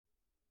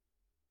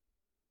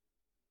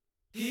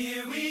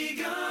Here we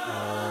go.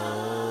 Oh,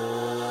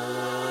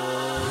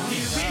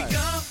 Here we guys.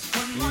 go.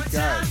 One more You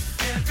time. guys,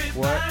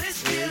 what Everybody's is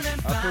feeling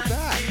up fine. with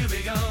that? Here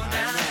we go. I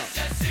Now know.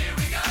 that's here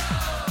we go.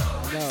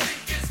 No.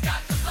 It's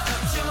got the flow.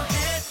 Put your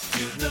head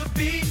to the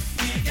beat.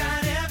 We got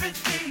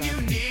everything you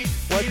need.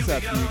 What's Here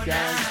up, we go you now.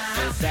 guys?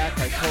 We're back.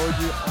 I told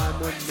you I'm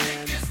a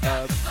man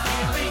of my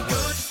Here we go.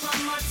 word. Just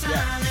one more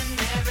Yeah. time. And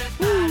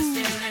everybody's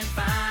feeling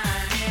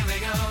fine. Here we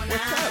go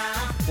What's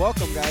now. up?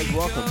 Welcome, guys.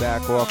 Welcome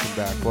back. Welcome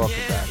back.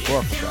 Welcome back.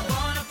 Welcome back.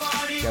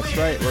 That's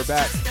right. We're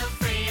back.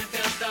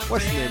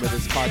 What's the name of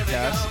this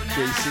podcast,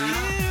 JC?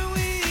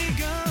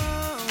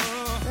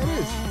 That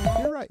is.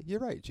 You're right. You're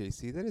right,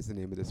 JC. That is the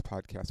name of this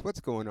podcast. What's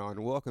going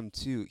on? Welcome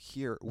to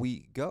Here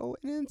We Go,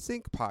 an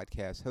NSYNC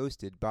podcast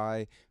hosted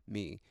by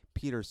me,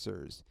 Peter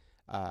Sers,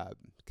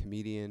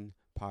 comedian,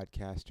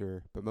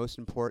 podcaster, but most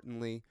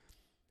importantly,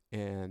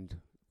 and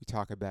we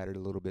talk about it a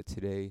little bit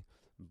today,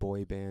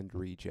 boy band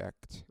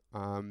reject.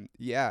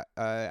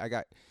 I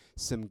got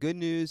some good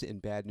news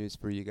and bad news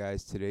for you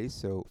guys today.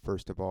 So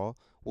first of all,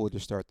 we'll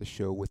just start the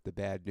show with the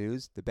bad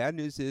news. The bad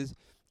news is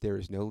there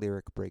is no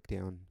lyric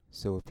breakdown.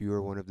 So if you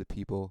are one of the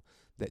people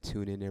that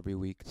tune in every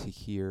week to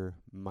hear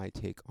my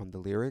take on the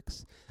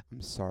lyrics,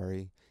 I'm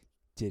sorry,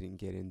 didn't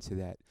get into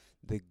that.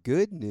 The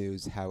good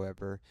news,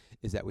 however,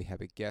 is that we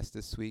have a guest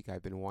this week.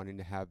 I've been wanting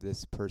to have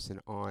this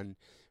person on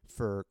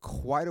for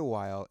quite a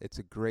while. It's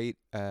a great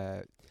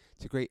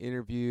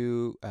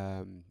interview.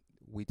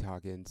 We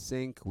talk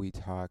NSYNC. We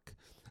talk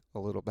a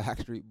little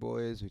Backstreet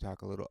Boys. We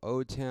talk a little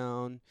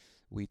O-Town.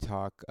 We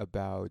talk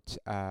about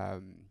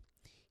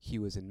he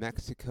was in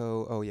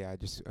Mexico. Oh yeah,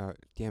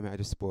 damn it, I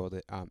just spoiled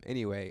it.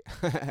 Anyway,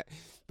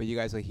 but you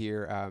guys will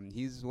hear.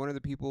 He's one of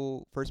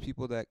the first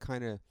people that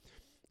kind of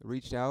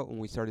reached out when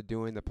we started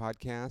doing the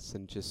podcast,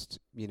 and just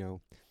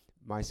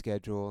my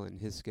schedule and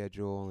his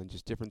schedule and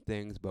just different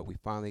things, but we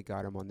finally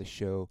got him on the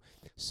show.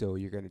 So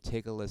you're going to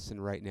take a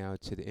listen right now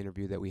to the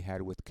interview that we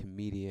had with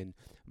comedian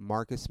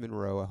Marcus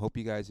Monroe. I hope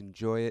you guys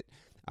enjoy it.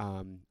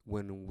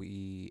 When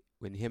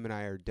him and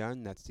I are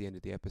done, that's the end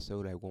of the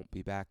episode. I won't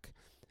be back.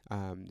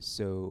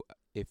 So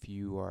if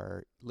you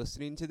are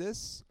listening to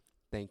this,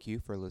 thank you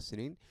for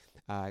listening.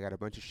 I got a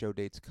bunch of show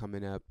dates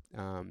coming up.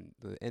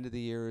 The end of the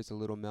year is a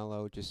little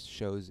mellow, just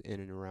shows in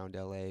and around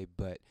LA,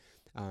 but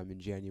in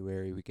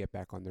January, we get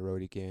back on the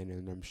road again,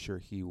 and I'm sure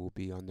he will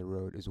be on the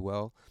road as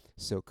well.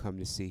 So come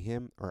to see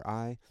him or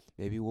I.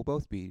 Maybe we'll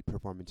both be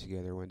performing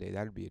together one day.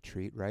 That'd be a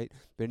treat, right?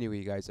 But anyway,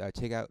 you guys,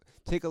 take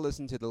a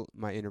listen to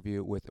my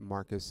interview with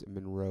Marcus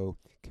Monroe,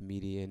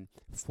 comedian,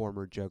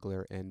 former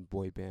juggler, and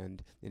boy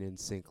band and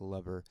NSYNC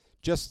lover,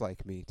 just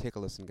like me. Take a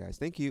listen, guys.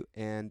 Thank you,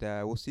 and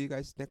we'll see you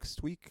guys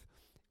next week.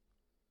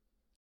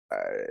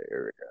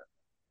 Here we go.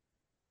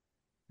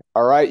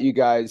 All right, you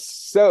guys.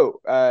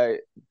 So,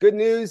 good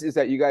news is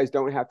that you guys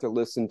don't have to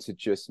listen to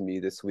just me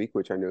this week,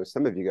 which I know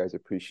some of you guys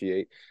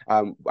appreciate.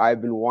 I've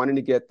been wanting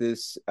to get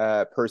this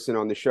person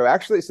on the show.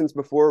 Actually, since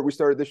before we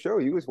started the show,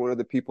 he was one of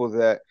the people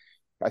that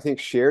I think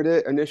shared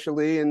it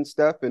initially and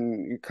stuff,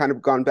 and you kind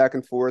of gone back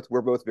and forth.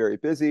 We're both very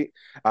busy,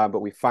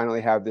 but we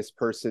finally have this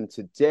person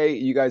today.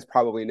 You guys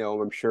probably know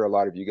him. I'm sure a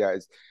lot of you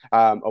guys.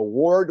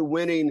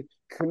 Award-winning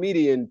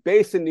comedian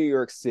based in New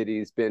York City.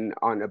 He's been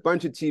on a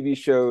bunch of TV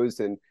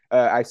shows, and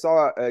I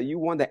saw you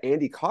won the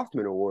Andy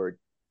Kaufman Award.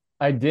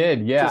 I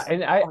did, yeah. Just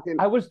And fucking-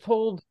 I was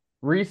told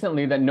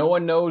recently that no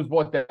one knows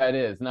what that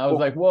is. And I was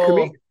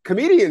like,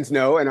 comedians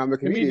know, and I'm a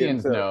comedian.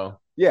 comedians So, know.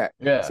 yeah.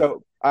 Yeah.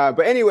 So,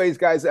 but anyways,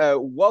 guys,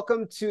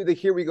 welcome to the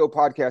Here We Go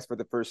podcast for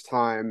the first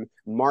time.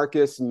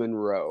 Marcus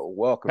Monroe,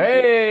 welcome.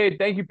 Hey,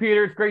 thank you,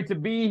 Peter. It's great to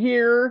be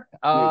here.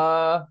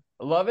 I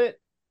love it.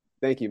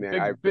 Thank you,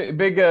 man.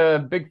 Big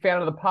fan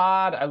of the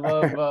pod. I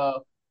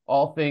love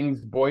all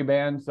things boy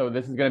band. So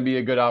this is going to be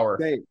a good hour.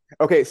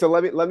 Okay, so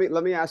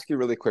let me ask you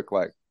really quick,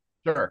 like,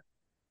 Sure.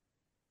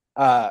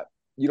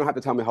 you don't have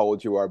to tell me how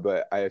old you are,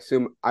 but I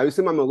assume I'm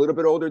a little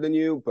bit older than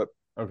you, but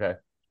Okay.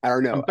 I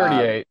don't know. I'm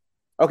 38.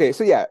 Okay,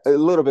 so yeah, a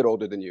little bit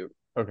older than you.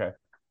 Okay.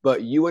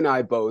 But you and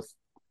I both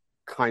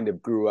kind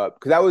of grew up,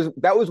 because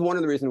that was one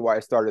of the reasons why I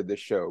started this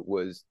show.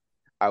 Was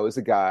I was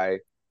a guy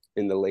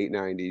in the late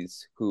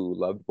 90s who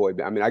loved boy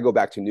band. I mean, I go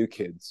back to New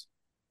Kids.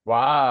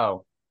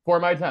 Wow. For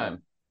my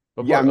time.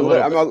 Yeah, I'm a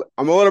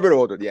little bit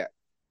older, yeah.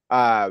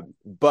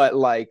 But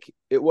like,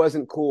 it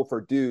wasn't cool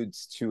for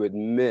dudes to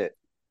admit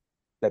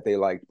that they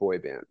liked boy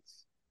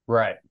bands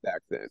Right.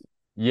 back then.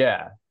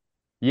 Yeah.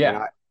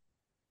 Yeah.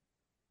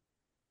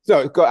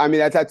 I mean,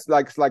 that's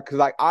like, because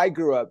like I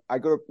grew up,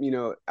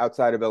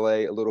 outside of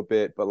LA a little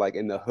bit, but like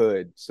in the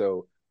hood.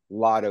 So a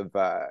lot of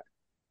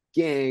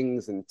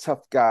gangs and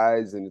tough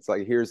guys. And it's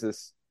like, here's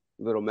this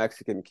little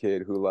Mexican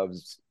kid who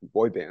loves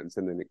boy bands.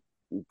 And then it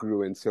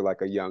grew into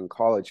like a young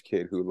college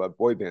kid who loved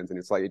boy bands. And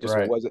it's like,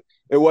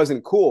 it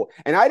wasn't cool.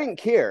 And I didn't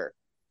care.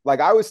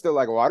 Like, I was still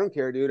like, well, I don't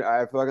care, dude.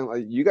 I fucking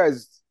like you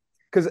guys.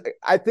 Because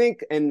I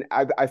think, and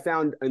I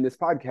found in this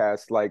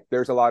podcast, like,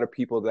 there's a lot of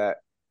people that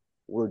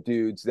were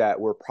dudes that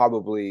were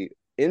probably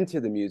into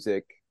the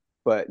music,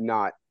 but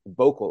not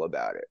vocal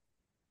about it.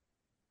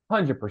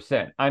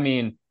 100%. I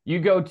mean, you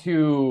go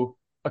to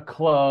a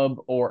club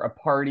or a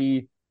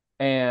party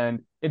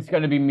and it's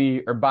going to be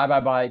me or Bye Bye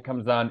Bye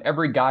comes on,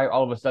 every guy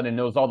all of a sudden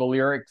knows all the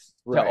lyrics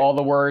to Right. all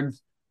the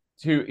words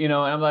to, and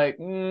I'm like,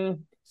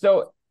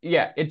 so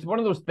yeah, it's one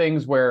of those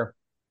things where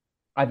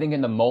I think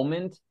in the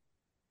moment,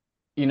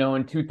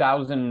 in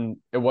 2000,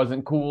 it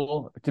wasn't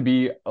cool to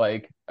be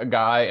like a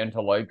guy and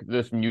to like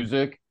this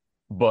music.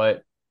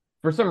 But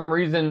for some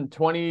reason,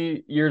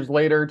 20 years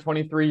later,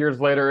 23 years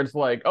later, it's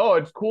like, oh,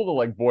 it's cool to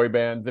like boy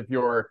bands if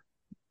you're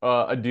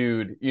a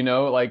dude,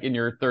 like in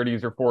your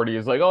 30s or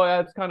 40s. Like, oh, yeah,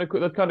 it's kind of cool.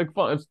 That's kind of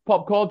fun. It's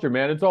pop culture,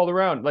 man. It's all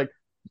around. Like,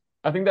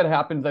 I think that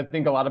happens. I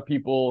think a lot of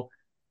people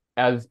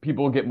as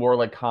people get more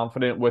like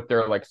confident with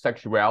their like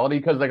sexuality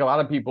because like a lot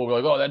of people were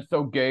like, oh, that's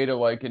so gay to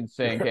like in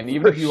sync, and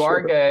even For if you are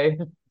sure. gay,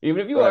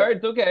 even if you Right. are,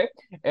 it's okay.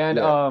 And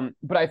Yeah.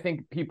 but I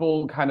think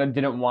people kind of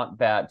didn't want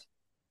that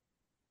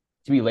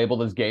to be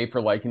labeled as gay for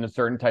liking a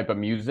certain type of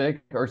music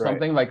or Right.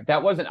 something. Like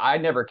that wasn't, I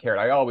never cared.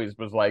 I always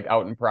was like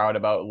out and proud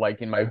about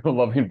liking my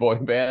loving boy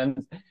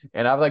bands.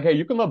 And I was like, hey,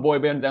 you can love boy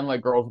bands and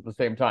like girls at the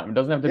same time. It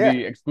doesn't have to Yeah.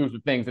 be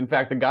exclusive things. In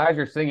fact, the guys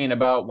are singing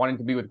about wanting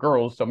to be with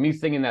girls. So me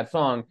singing that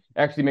song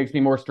actually makes me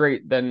more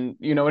straight than,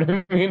 you know what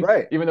I mean?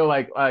 Right. Even though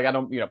like I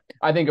don't,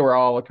 I think we're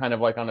all kind of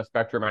like on a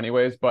spectrum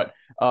anyways, but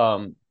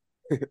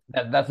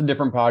that's a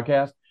different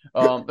podcast.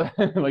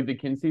 Like the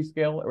Kinsey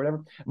scale or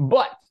whatever.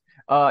 But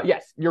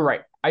yes, you're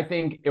right. I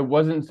think it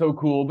wasn't so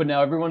cool, but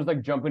now everyone's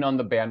like jumping on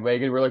the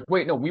bandwagon. We're like,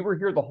 wait, no, we were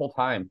here the whole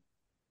time.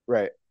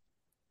 Right.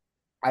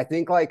 I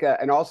think like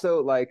and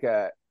also like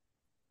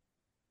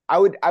I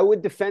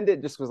would defend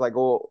it just because like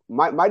well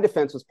my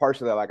defense was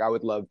partially like I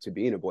would love to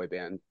be in a boy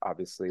band,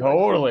 obviously. Like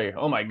Totally.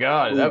 Oh my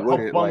God. who How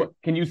wouldn't fun. like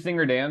Can you sing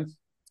or dance?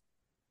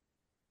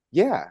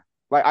 yeah.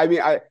 Like I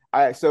mean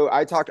I've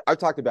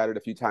talked about it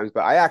a few times,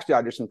 but I actually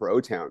auditioned for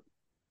O Town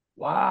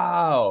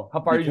Wow.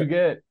 How far did because you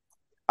get?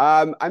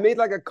 I made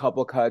like a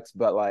couple cuts,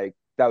 but like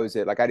that was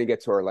it. Like I didn't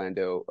get to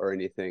Orlando or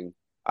anything.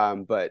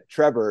 But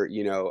Trevor,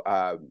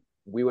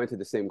 we went to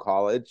the same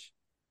college.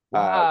 Uh,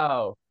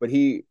 Wow. but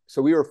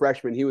so we were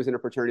freshmen. He was in a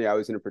fraternity. I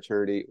was in a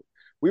fraternity.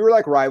 We were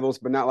like rivals,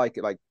 but not like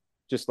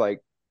just like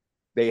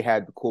they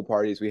had cool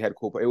parties. We had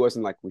cool. It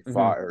wasn't like we Hmm.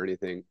 fought or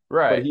anything. But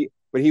Right.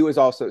 he was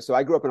also. So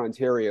I grew up in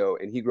Ontario,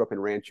 and he grew up in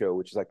Rancho,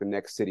 which is like the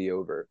next city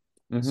over.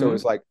 So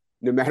it's Hmm. like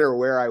no matter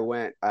where I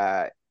went,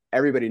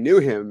 everybody knew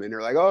him, and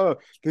they're like, "Oh,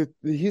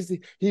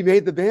 he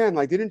made the band.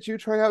 Like, didn't you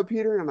try out,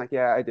 Peter?" And I'm like,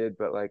 "Yeah, I did,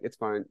 but like it's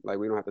fine. Like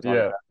we don't have to talk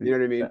Yeah. about it." You know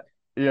what I mean?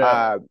 Yeah.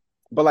 Uh,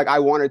 but like I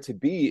wanted to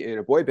be in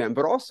a boy band,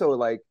 but also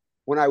like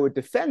when I would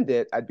defend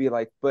it, I'd be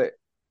like, "But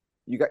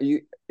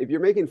you if you're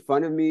making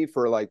fun of me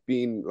for like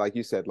being like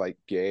you said like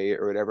gay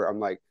or whatever, I'm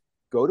like,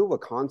 go to a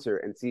concert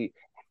and see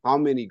how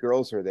many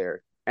girls are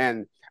there."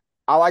 And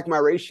I like my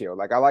ratio,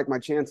 like I like my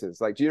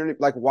chances. Like, do you know what I mean?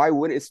 Like why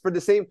would it's for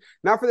the same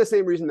not for the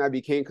same reason I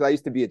became because I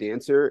used to be a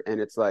dancer and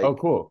it's Oh, like,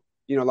 cool.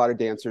 a lot of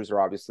dancers are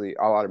obviously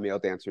a lot of male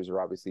dancers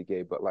are obviously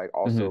gay, but like Hmm.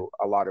 also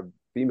a lot of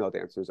female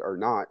dancers are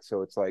not.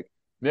 So it's like,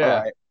 all Yeah.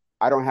 right,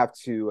 I don't have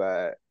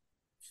to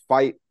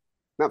fight,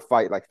 not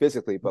fight like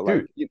physically, but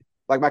like Dude.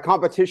 like my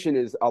competition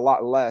is a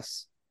lot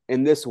less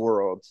in this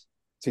world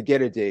to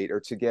get a date or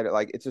to get it.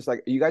 Like it's just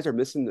like you guys are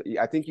missing.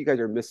 I think you guys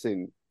are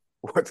missing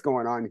what's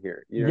going on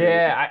here. You know what I mean?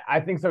 Yeah, I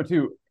think so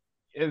too.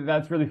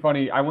 That's really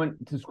funny. I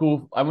went to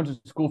school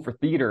for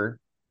theater,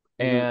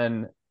 Mm-hmm.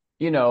 and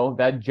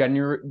that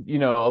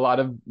a lot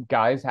of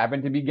guys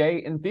happen to be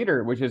gay in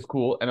theater, which is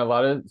cool, and a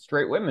lot of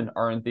straight women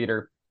are in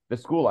theater. The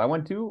school I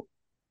went to,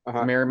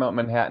 Uh-huh. Marymount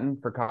Manhattan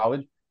for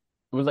college,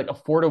 it was like a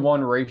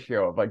 4-to-1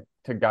 ratio of like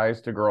to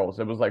guys to girls.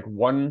 It was like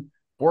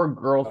four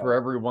girls for Oh,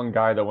 every one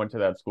guy that went to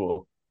that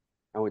school.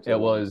 I went to the It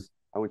wrong. was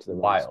I went to the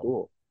wrong wild.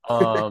 school.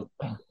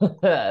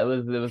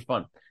 It was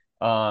fun.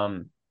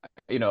 Um,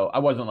 I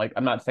wasn't like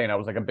I'm not saying I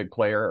was like a big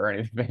player or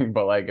anything,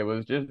 but like it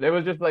was just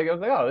like I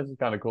was like, oh, this is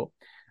kind of cool.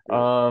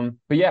 Yeah.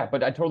 But yeah,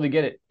 but I totally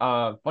get it.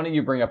 Funny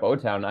you bring up O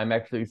Town. I'm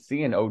actually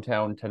seeing O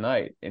Town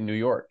tonight in New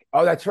York.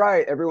 Oh, that's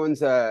right.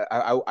 Everyone's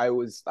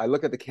I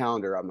look at the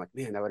calendar. I'm like,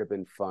 man, that would have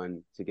been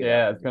fun to get out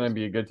Yeah, there. it's gonna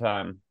be a good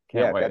time.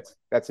 Can't Yeah, wait.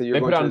 that's you're They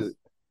going put on to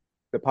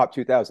the Pop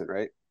 2000,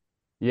 right?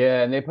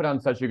 Yeah, and they put on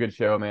such a good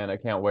show, man. I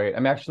can't wait.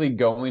 I'm actually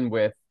going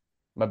with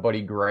my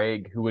buddy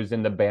Greg, who was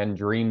in the band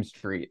Dream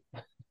Street,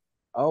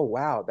 Oh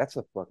wow, that's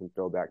a fucking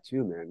throwback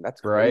too, man.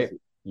 That's right?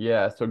 crazy.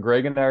 Yeah, so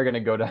Greg and I are gonna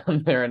go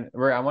down there and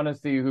I want to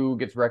see who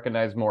gets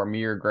recognized more,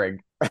 me or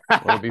Greg.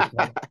 It'll be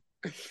fun.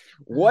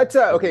 What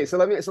okay, so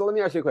let me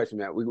ask you a question,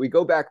 Matt. We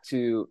go back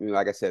to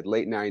like I said,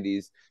 late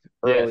 90s,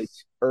 early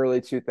Yes.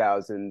 early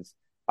 2000s.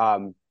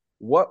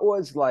 What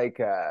was like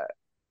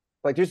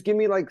just give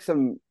me like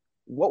some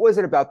what was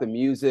it about the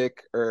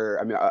music or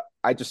I mean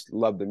I just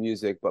love the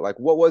music, but like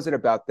what was it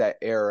about that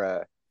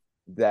era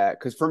that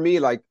because for me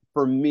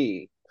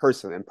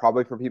personally, and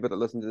probably for people that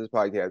listen to this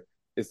podcast,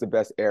 it's the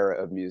best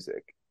era of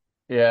music.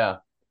 Yeah.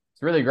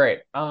 It's really great.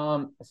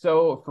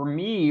 So for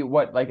me,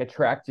 what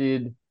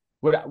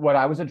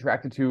I was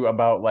attracted to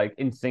about like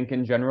In Sync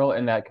in general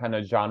and that kind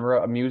of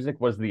genre of music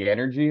was the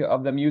energy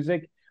of the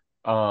music.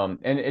 And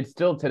it's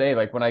still today,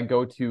 like when I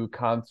go to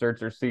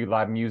concerts or see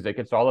live music,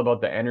 it's all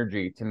about the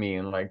energy to me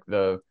and like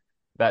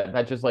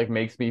that just like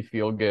makes me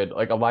feel good.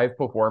 Like a live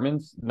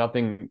performance,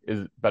 nothing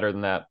is better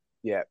than that.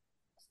 Yeah,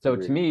 So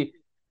to agreed. me,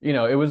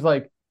 it was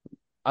like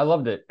I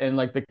loved it. And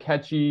like the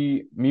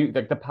catchy mute,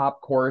 like the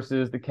pop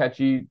choruses, the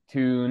catchy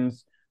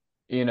tunes,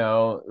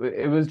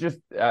 it was just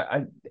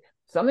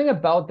something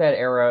about that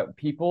era.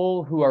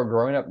 People who are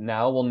growing up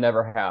now will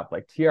never have.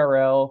 Like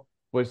TRL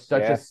was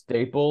such a Yeah.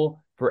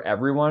 staple for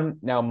everyone.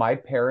 Now my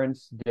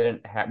parents we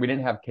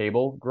didn't have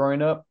cable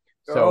growing up.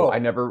 So Oh, I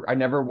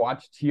never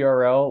watched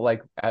TRL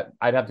like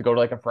I'd have to go to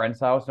like a friend's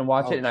house and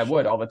watch it, oh and I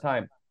would shit. all the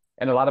time.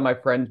 And a lot of my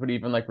friends would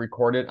even like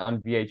record it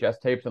on VHS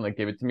tapes and like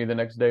give it to me the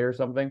next day or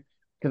something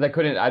because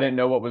I didn't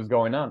know what was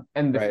going on.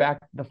 And Right.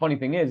 the funny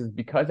thing is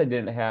because I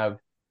didn't have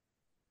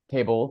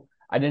cable,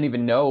 I didn't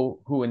even know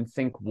who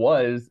NSYNC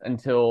was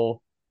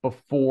until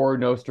before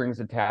No Strings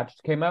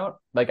Attached came out.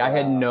 Like I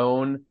had Wow.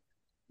 known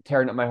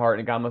Tearing Up My Heart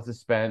and God Must Have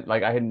Spent,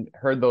 like I had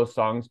heard those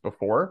songs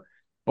before,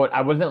 but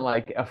I wasn't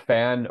like a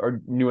fan or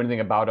knew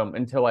anything about them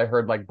until I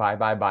heard like Bye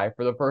Bye Bye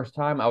for the first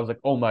time. I was like,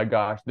 oh my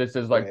gosh, this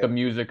is like the Right.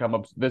 music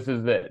this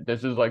is it.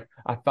 This is like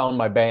I found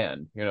my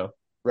band.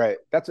 Right.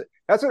 That's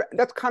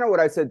kind of what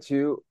I said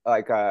too.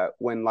 Like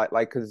when like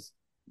because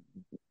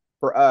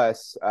for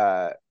us,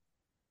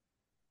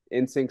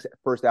 NSYNC's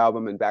first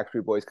album and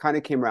Backstreet Boys kind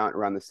of came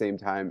around the same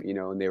time,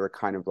 and they were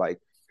kind of like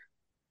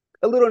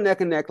a little neck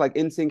and neck. Like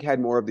NSYNC had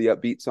more of the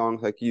upbeat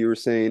songs, like you were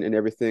saying, and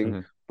everything.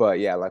 Mhm. But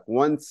yeah, like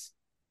once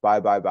Bye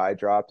Bye Bye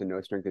dropped and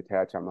No Strings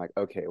Attached, I'm like,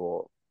 okay,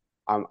 well,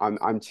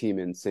 I'm team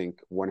NSYNC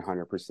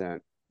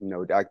 100%.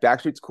 Like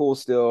Backstreet's cool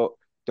still.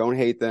 Don't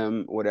hate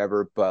them,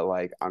 whatever. But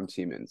like, I'm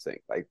team NSYNC.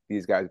 Like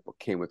these guys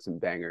came with some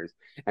bangers,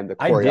 and the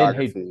I did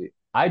hate choreography.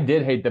 I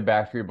did hate the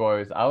Backstreet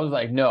Boys. I was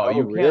like, no, Oh,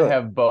 you can't really?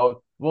 have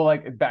both. Well,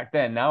 like back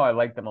then, now I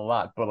like them a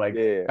lot, but like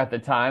Yeah. at the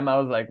time, I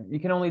was like, you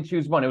can only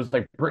choose one. It was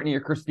like Britney or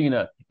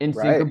Christina,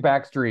 NSYNC or Right.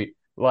 Backstreet,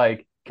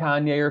 like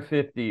Kanye or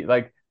 50.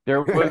 Like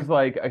there was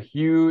like a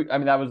huge, I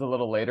mean, that was a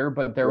little later,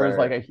 but there was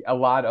like Right. a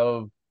lot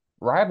of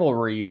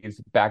rivalries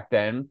back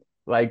then.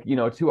 Like,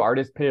 two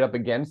artists pitted up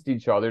against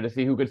each other to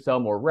see who could sell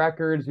more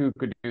records, who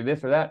could do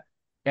this or that.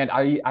 And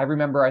I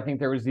remember I think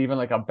there was even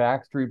like a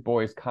Backstreet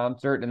Boys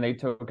concert and they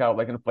took out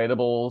like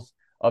inflatables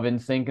of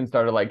NSYNC and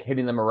started like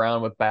hitting them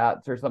around with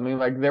bats or something.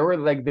 Like they were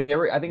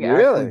I think actually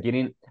Really?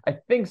 getting I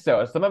think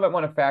so. Some of it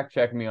want to fact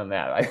check me on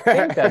that. I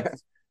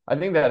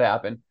think that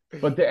happened.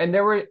 But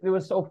it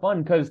was so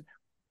fun because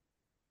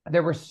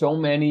there were so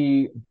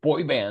many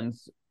boy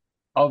bands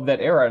of that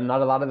era and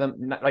not a lot of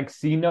them like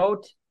C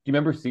Note. Do you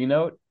remember C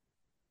Note?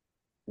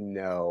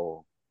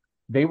 No.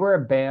 They were a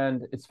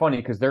band. It's funny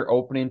because they're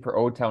opening for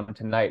O Town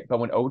tonight. But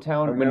Oh,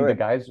 no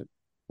way.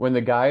 when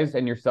the guys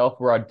and yourself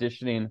were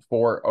auditioning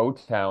for O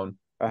Town,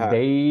 Uh-huh.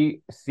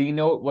 they C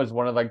Note was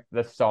one of like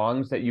the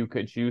songs that you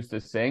could choose to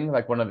sing.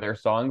 Like one of their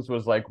songs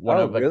was like one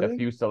Oh, of like the really?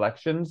 few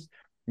selections.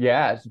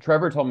 Yeah. So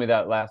Trevor told me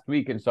that last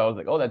week, and so I was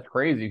like, oh, that's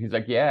crazy. He's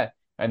like, yeah,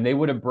 and they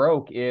would have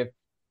broke if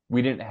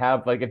we didn't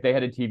have like if they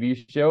had a TV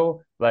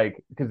show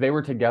like because they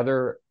were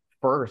together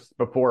first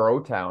before O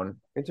Town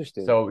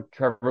Interesting. so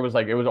Trevor was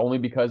like, it was only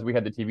because we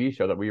had the TV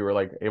show that we were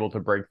like able to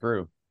break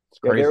through. It's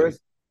Yeah, there crazy.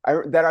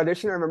 was that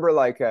audition. I remember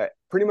like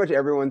pretty much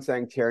everyone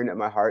sang "Tearing at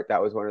My Heart."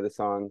 That was one of the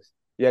songs.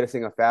 You had to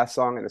sing a fast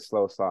song and a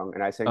slow song,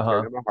 and I sang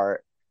 "Tearing Uh-huh. at My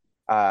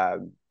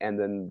Heart." And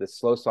then the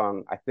slow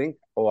song, I think.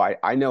 Oh,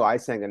 I know I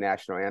sang the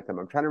national anthem.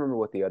 I'm trying to remember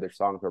what the other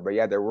songs were, but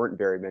yeah, there weren't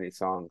very many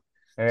songs.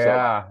 So like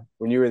Yeah.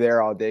 when you were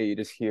there all day, you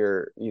just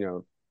hear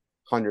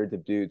hundreds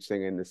of dudes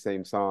singing the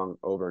same song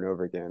over and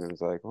over again. I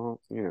was like, well,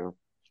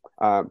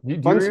 fun. Do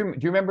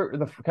you remember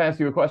can I ask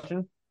you a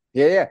question?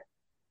 Yeah, yeah.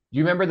 Do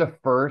you remember the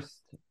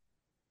first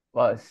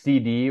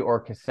CD or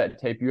cassette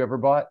tape you ever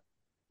bought?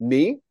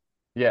 Me?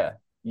 Yeah.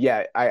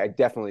 Yeah, I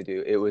definitely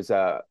do. It was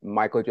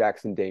Michael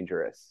Jackson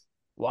Dangerous.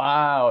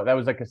 Wow. That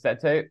was a cassette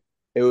tape?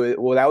 It was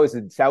well,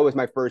 that was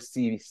my first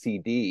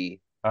CD.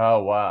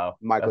 Oh, wow.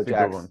 Michael That's a good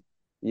Jackson. one.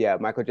 Yeah,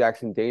 Michael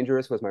Jackson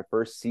Dangerous was my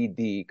first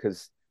CD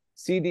because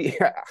CD.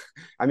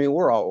 I mean,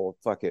 we're all old.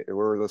 Fuck it,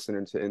 we're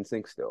listening to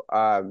NSYNC still.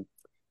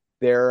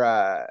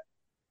 They're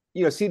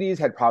CDs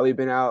had probably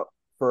been out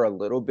for a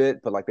little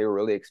bit, but like they were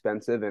really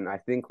expensive, and I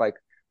think like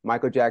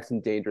Michael Jackson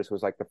Dangerous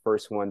was like the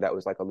first one that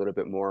was like a little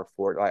bit more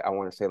affordable. Like, I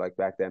want to say like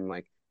back then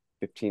like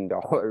 $15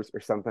 or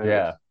something, which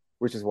Yeah.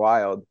 which is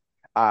wild.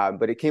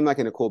 But it came like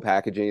in a cool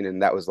packaging,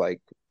 and that was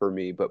like for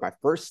me. But my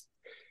first,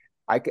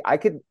 I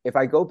could if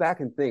I go back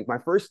and think, my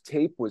first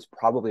tape was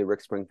probably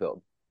Rick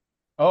Springfield,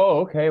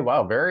 Oh, okay.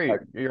 Wow.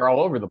 like You're all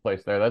over the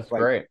place there. That's like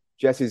great.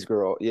 Jesse's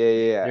Girl. Yeah, yeah,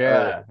 yeah. Or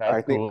Yeah, that's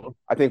I think cool.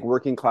 I think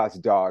Working Class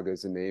Dog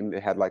is the name.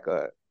 It had like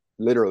a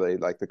literally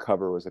like the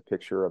cover was a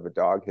picture of a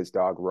dog. His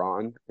dog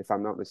Ron, if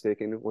I'm not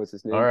mistaken, was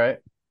his All name. right.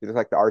 It was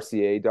like the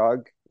RCA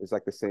dog. It's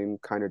like the same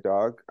kind of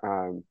dog.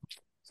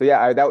 So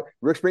yeah, that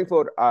Rick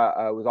Springfield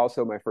was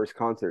also my first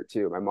concert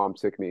too. My mom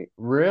took me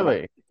when I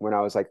Really? when I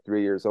was like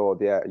 3 years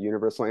old. Yeah,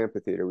 Universal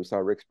Amphitheater. We saw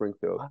Rick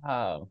Springfield.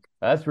 Wow.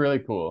 That's really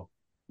cool.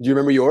 Do you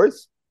remember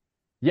yours?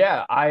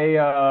 Yeah,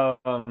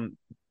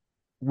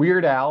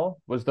 Weird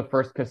Al was the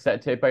first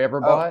cassette tape I ever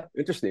Oh, bought.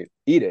 interesting.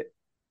 Eat It.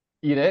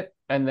 Eat It.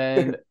 And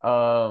then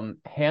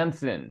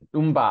Hanson,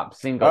 Bop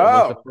single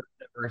was the Oh, first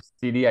ever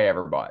CD I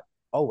ever bought.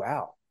 oh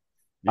wow.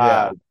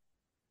 Yeah.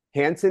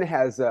 Hanson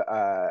has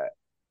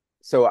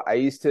so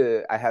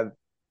I have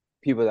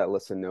people that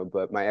listen know,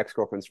 but my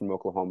ex-girlfriend's from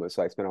Oklahoma,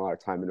 so I spent a lot of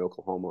time in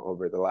Oklahoma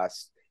over the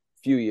last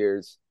few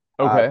years.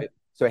 Okay.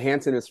 So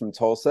Hanson is from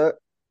Tulsa,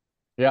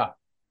 Yeah.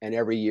 and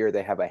every year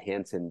they have a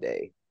Hanson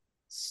Day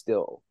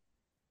still,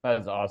 That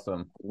is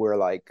awesome. where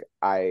like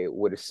I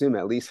would assume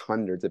at least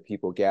hundreds of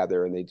people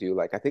gather and they do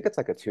like I think it's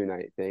like a 2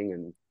 night thing,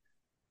 and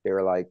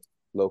they're like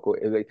local.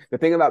 The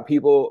thing about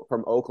people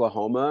from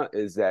Oklahoma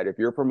is that if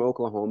you're from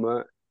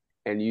Oklahoma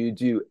and you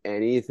do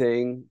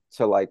anything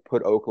to like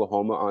put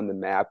Oklahoma on the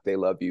map, they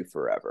love you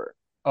forever.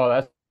 Oh,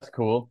 that's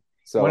cool.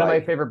 So One of my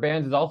like, favorite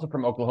bands is also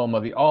from Oklahoma,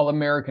 the All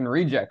American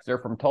Rejects. They're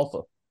from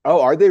Tulsa. oh,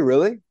 are they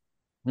really?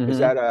 Is Hmm.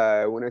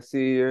 that when I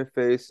see your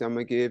face, I'm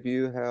gonna give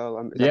you hell?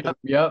 Is that Yep,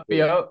 yep,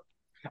 yep,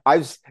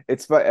 I've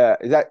it's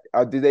is that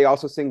do they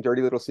also sing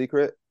Dirty Little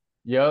Secret?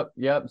 yep.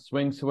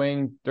 Swing,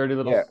 swing, Dirty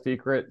Little Yeah,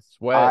 Secret,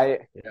 Sweat. I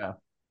Yeah.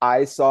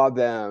 I saw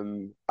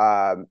them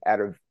at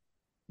a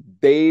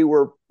they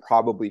were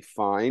probably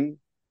fine,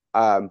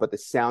 but the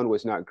sound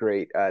was not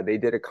great. They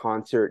did a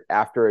concert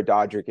after a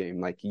Dodger game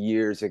like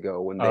years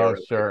ago when they Oh, were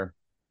like sure.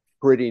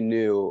 pretty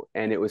new,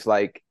 and it was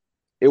like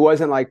it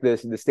wasn't like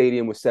this. The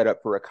stadium was set up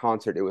for a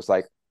concert. It was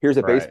like here's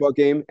a Right. baseball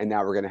game, and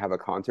now we're gonna have a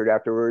concert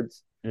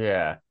afterwards.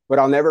 Yeah. But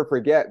I'll never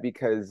forget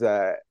because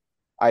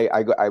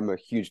I'm a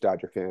huge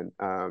Dodger fan,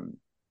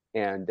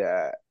 and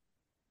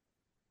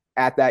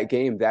at that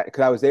game that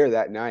because I was there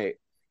that night,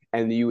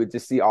 and you would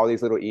just see all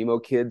these little emo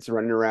kids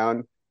running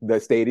around the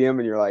stadium,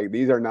 and you're like,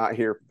 these are not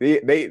here.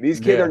 These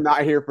kids are Yeah.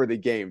 not here for the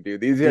game,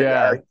 dude. These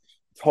Yeah. are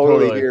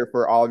totally Totally. here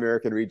for All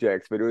American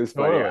Rejects. But it was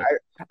funny. Totally.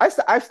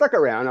 I stuck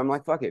around. I'm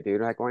like, fuck it,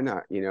 dude. Like, why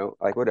not? You know,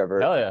 like whatever.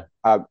 Hell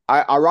yeah.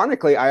 I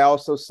ironically, I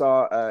also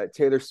saw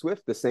Taylor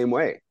Swift the same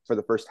way for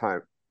the first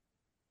time.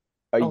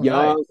 A Oh, nice.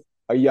 young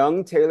a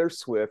young Taylor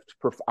Swift.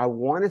 I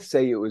want to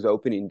say it was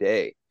opening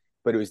day,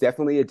 but it was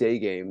definitely a day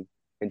game,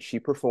 and she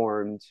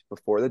performed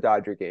before the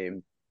Dodger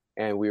game,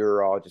 and we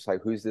were all just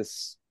like, "Who's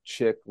this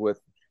chick with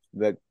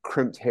the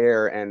crimped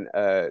hair and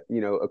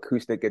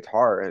acoustic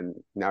guitar?"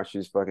 And now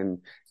she's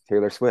fucking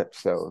Taylor Swift.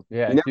 So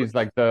Yeah, you know, she's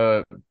like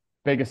the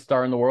biggest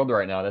star in the world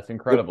right now. That's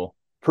incredible.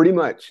 pretty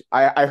much.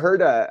 I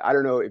heard. I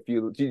don't know if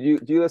do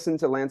you listen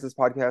to Lance's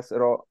podcast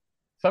at all?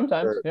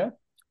 Sometimes, Or yeah.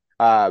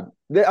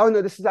 oh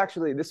no, this was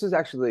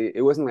actually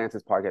it wasn't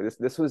Lance's podcast.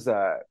 This was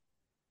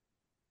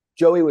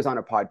Joey was on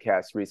a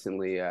podcast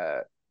recently,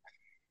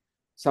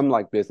 some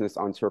like business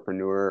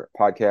entrepreneur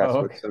podcast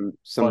Oh, with okay.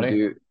 some Funny.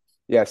 dude.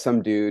 Yeah,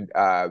 some dude.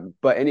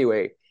 But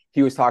anyway,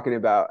 he was talking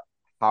about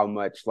how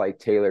much like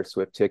Taylor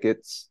Swift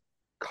tickets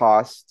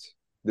cost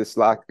this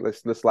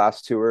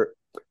last tour,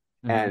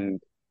 Hmm.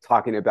 and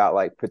talking about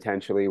like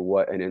potentially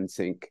what an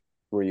NSYNC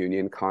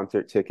reunion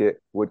concert ticket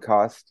would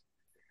cost.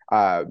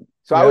 So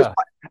Yeah.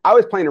 I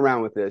was playing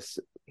around with this.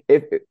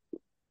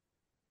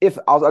 If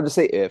I'll just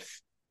say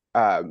if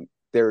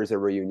there is a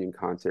reunion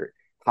concert,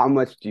 how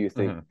much do you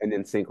think Hmm. an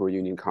NSYNC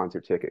reunion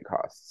concert ticket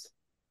costs?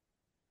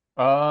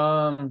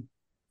 Um,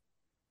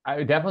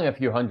 I definitely a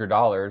few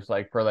 $100,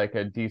 like for like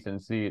a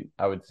decent seat,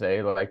 I would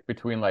say, like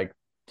between like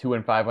 $200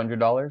 and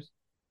 $500.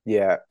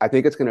 Yeah, I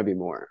think it's gonna be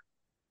more.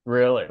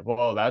 Really?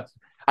 Well, that's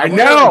I I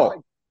wonder like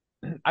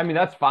know, I mean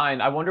that's fine.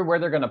 I wonder where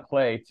they're gonna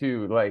play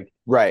too. Like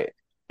right?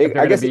 if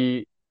they're I gonna guess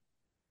be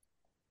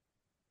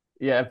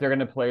yeah, if they're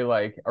gonna play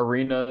like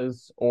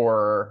arenas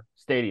or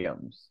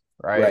stadiums,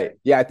 right? right.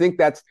 Yeah, I think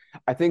that's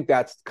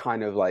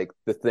kind of like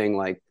the thing,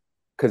 like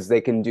because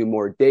they can do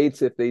more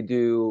dates if they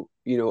do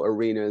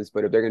arenas,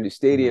 but if they're gonna do Hmm.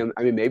 stadium,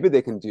 I mean maybe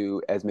they can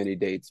do as many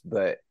dates,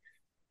 but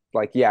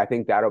like yeah, I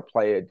think that'll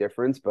play a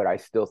difference, but I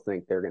still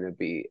think they're gonna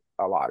be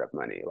a lot of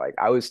money. Like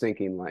I was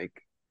thinking like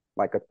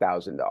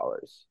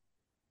 $1,000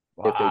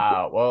 if they did.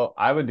 Wow. Well,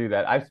 I would do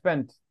that. I've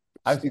spent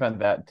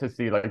that to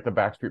see like the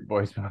Backstreet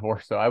Boys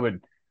before, so I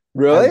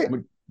Really?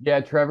 would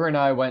yeah, Trevor and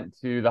I went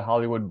to the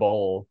Hollywood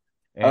Bowl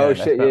Oh and I shit,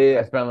 yeah, spent yeah, I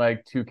yeah. spent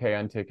like 2K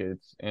on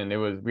tickets and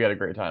we had a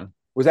great time.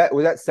 Was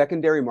that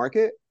secondary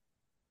market,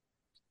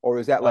 or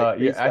was that like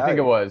Yeah, face I think it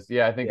value? was.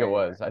 Yeah, I think Yeah, it yeah.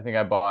 was. I think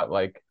I bought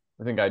like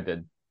I think I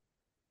did.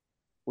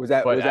 Was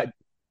that But was that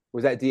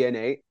was that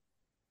DNA?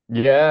 yeah,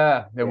 it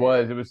Yeah, yeah.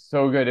 was. It was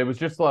so good. It was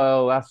just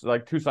last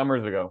like 2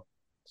 summers ago.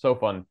 So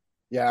fun.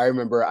 Yeah, I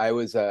remember I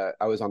was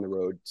on the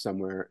road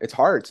somewhere. It's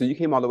hard. So you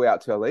came all the way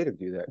out to LA to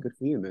do that. Good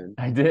for you, man.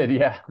 I did,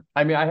 yeah.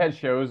 I mean, I had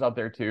shows out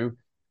there too.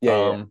 Yeah,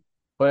 yeah. Um,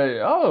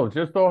 but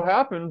just so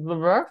happens the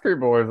Backstreet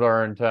Boys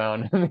are in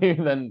town.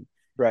 And then,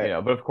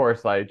 Right. but of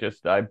course I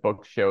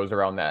booked shows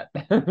around that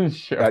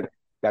show.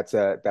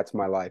 That that's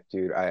my life,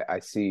 dude. I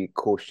see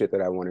cool shit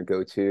that I want to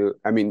go to.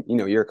 I mean,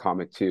 you're a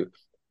comic too.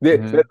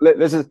 Hmm.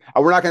 This is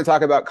we're not going to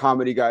talk about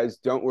comedy, guys.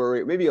 Don't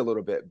worry. Maybe a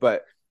little bit,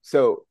 but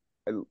so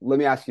let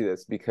me ask you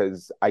this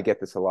because I get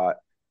this a lot.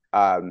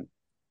 Um,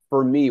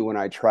 for me, when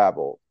I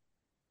travel,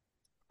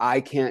 I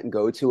can't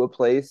go to a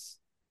place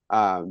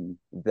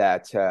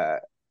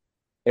that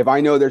if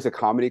I know there's a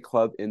comedy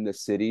club in the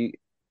city,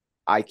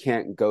 I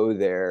can't go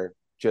there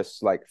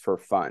just like for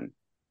fun.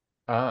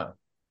 Ah,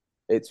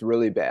 It's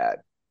really bad.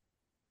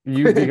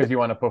 you because you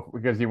want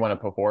to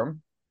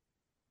perform.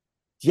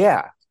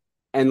 Yeah.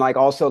 And like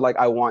also like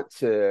I want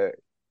to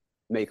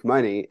make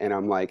money and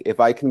I'm like if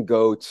I can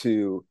go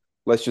to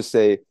let's just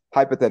say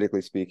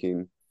hypothetically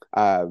speaking,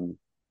 um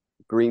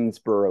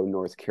Greensboro,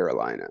 North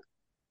Carolina.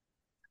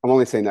 I'm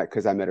only saying that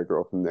because I met a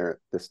girl from there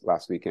this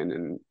last weekend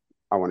and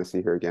I want to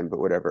see her again, but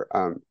whatever.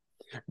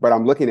 But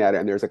I'm looking at it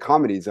and there's a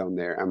comedy zone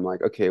there. I'm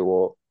like, okay,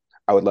 well,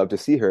 I would love to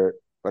see her,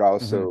 but I Hmm.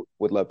 also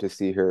would love to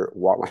see her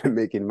while I'm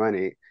making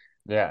money.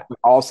 Yeah.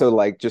 Also,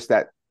 like just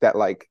that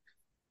like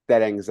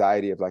that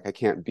anxiety of like I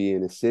can't be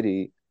in a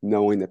city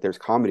knowing that there's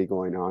comedy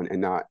going on and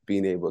not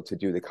being able to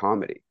do the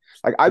comedy.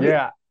 Like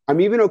Yeah.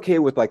 I'm even okay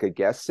with like a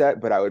guest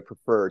set, but I would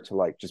prefer to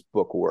like just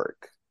book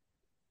work.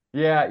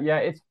 Yeah. Yeah.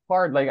 It's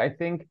hard. Like I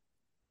think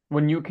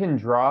when you can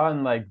draw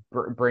and like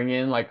bring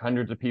in like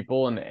hundreds of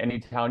people in any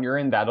town you're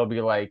in, that'll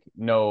be like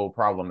no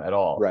problem at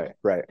all. Right,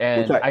 right.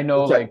 And I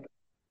know Which I like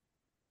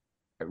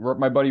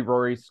my buddy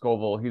Rory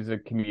Scovel, he's a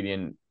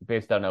comedian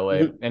based out in LA,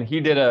 mhm. and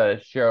he did a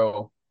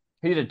show,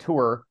 he did a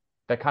tour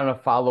that kind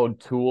of followed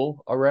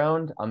Tool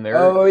around on their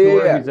Oh yeah,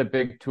 tour. yeah. He's a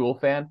big Tool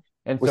fan.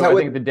 And Was so that I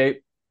with think the day,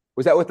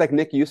 like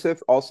Nick Youssef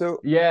also?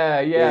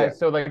 yeah, Yeah, yeah. yeah,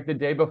 So like the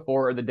day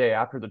before or the day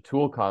after the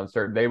Tool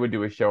concert, they would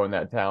do a show in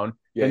that town.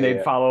 yeah, Then yeah, they'd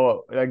yeah.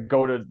 follow like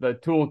go to the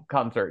Tool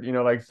concert,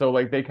 like so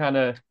like they kind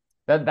of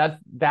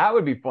that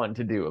would be fun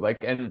to do. Like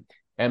and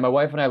my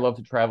wife and I love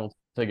to travel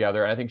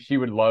together. And I think she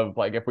would love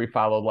like if we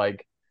followed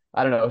like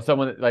I don't know,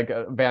 someone like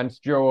Vance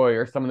Joy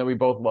or someone that we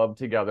both love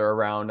together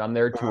around on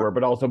their Uh-huh. tour,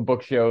 but also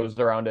book shows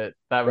around it.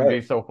 That would Right.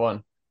 be so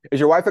fun. Is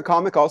your wife a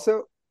comic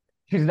also?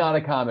 She's not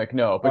a comic,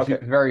 no, but she's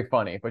Okay, very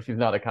funny, but she's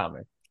not a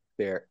comic.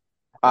 there.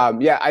 Yeah.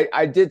 Yeah,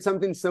 I did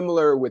something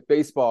similar with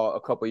baseball a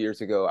couple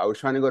years ago. I was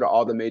trying to go to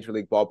all the major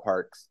league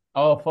ballparks,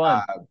 Oh,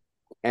 fun. uh,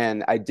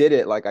 and I did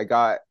it. Like I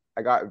got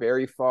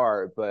very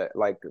far, but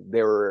like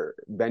there were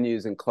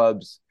venues and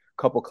clubs.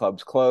 A couple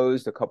clubs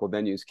closed, a couple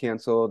venues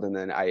canceled, and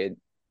then I had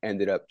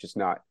ended up just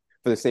not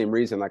for the same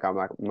reason. Like I'm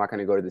not going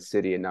to go to the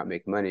city and not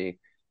make money.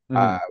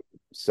 Uh, Mhm.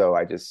 so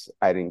I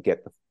didn't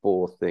get the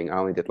full thing. I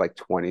only did like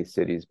 20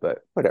 cities, but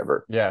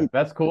whatever. Yeah,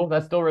 that's cool.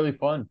 That's still really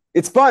fun.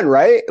 It's fun,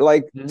 right?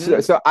 Like Hmm.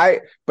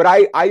 but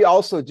I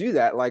also do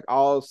that. Like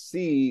I'll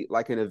see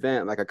like an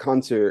event, like a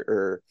concert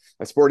or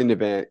a sporting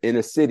event in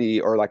a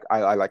city, or like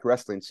I like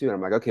wrestling too. And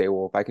I'm like, okay,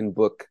 well, if I can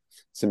book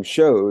some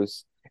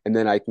shows and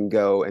then I can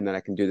go and then I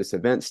can do this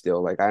event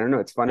still. Like I don't know,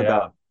 it's fun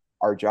about Yeah.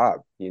 our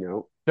job.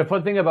 The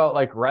fun thing about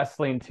like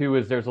wrestling too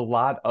is there's a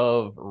lot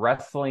of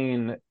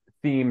wrestling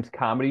themed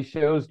comedy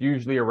shows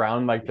usually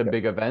around like the Yeah.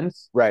 big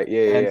events. Right.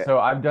 Yeah, yeah, And yeah. so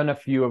I've done a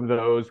few of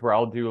those where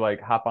I'll do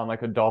like hop on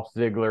like a Dolph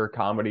Ziggler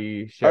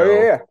comedy Oh yeah,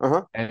 show yeah.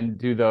 Uh-huh. and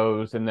do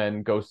those and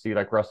then go see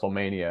like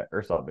WrestleMania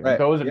or something. Right.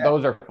 Those are Yeah.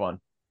 those are fun.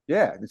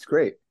 Yeah, it's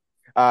great.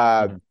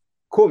 Uh Mhm.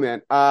 cool,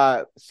 man.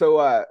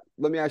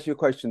 Let me ask you a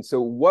question.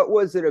 So what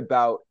was it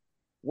about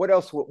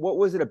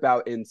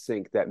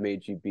NSYNC that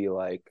made you be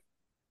like,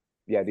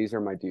 yeah, these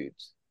are my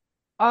dudes?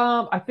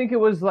 I think it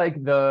was like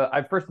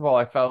I first of all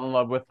I fell in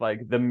love with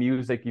like the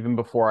music even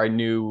before I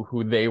knew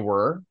who they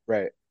were.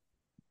 Right.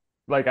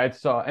 Like I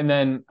saw, and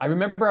then I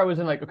remember I was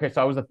in like, okay,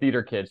 so I was a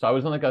theater kid, so I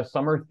was in like a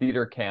summer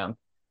theater camp.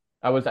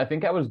 I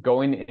think I was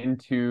going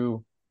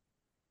into,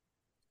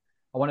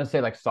 I want to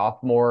say like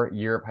sophomore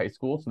year of high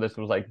school, so this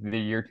was like the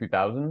year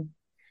 2000,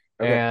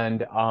 Okay.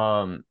 and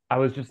I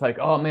was just like,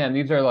 oh man,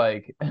 these are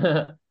like,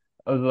 I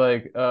was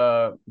like,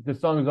 this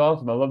song is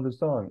awesome, I love this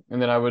song,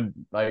 and then I would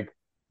like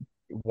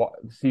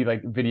see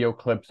like video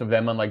clips of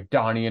them on like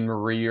Donnie and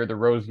Marie or the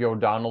Rosie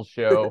O'Donnell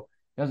show.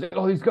 And I was like,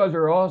 oh, these guys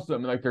are awesome.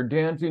 And, like their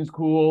dancing's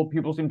cool.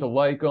 People seem to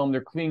like them.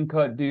 They're clean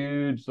cut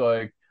dudes,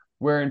 like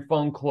wearing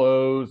fun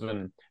clothes,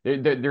 and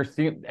they're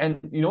seeing. And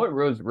you know what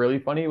was really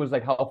funny was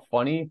like how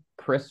funny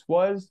Chris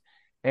was.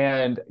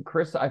 And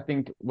Chris, I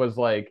think, was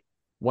like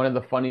one of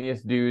the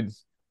funniest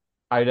dudes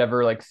I'd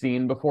ever like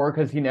seen before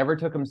because he never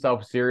took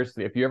himself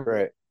seriously. If you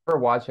Right. ever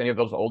watch any of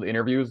those old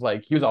interviews,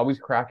 like he was always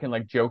cracking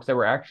like jokes that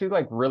were actually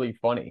like really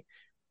funny.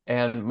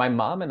 And my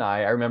mom and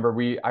I remember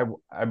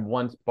I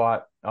once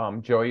bought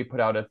Joey put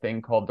out a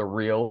thing called The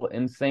Real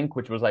In Sync,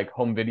 which was like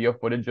home video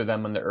footage of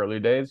them in the early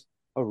days.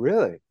 Oh,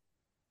 really?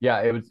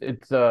 Yeah,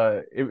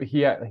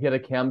 he had a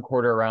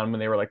camcorder around when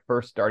they were like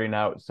first starting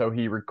out, so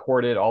he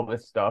recorded all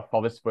this stuff,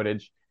 all this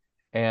footage,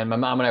 and my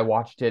mom and I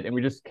watched it, and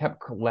we just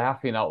kept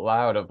laughing out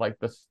loud of like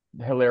this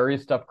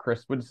hilarious stuff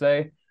Chris would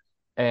say.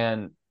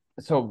 And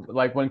so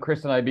like when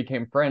Chris and I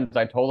became friends,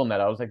 I told him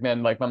that I was like,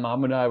 man, like my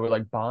mom and I would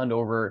like bond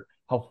over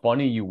how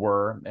funny you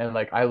were, and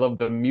like I loved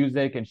the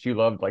music, and she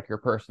loved like your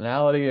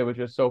personality. It was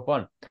just so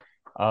fun.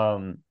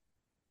 Um,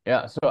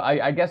 yeah, so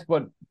I guess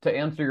what to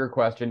answer your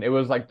question, it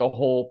was like the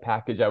whole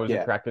package I was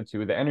Yeah. attracted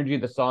to. The energy,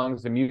 the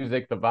songs, the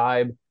music, the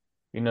vibe,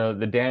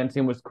 the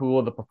dancing was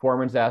cool, the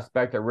performance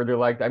aspect I really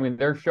liked. I mean,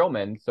 they're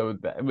showmen, so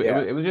Yeah.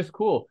 it was just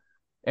cool.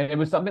 And it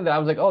was something that I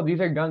was like, oh, these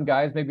are young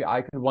guys. Maybe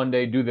I could one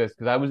day do this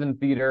because I was in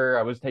theater,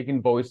 I was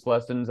taking voice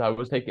lessons, I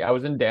was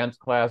in dance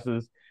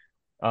classes.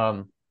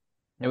 Um,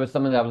 it was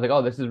something that I was like,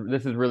 oh, this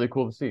is really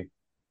cool to see.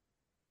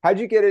 How'd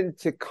you get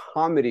into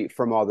comedy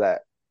from all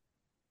that?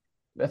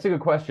 That's a good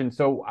question.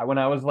 So when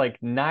I was like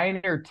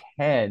 9 or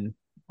 10,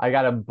 I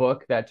got a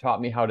book that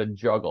taught me how to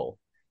juggle,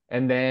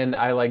 and then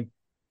I like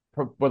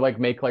would like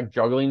make like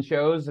juggling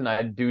shows, and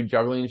I'd do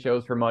juggling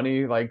shows for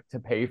money, like to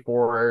pay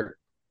for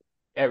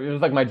it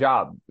was like my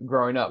job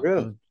growing up Really?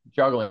 was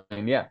juggling,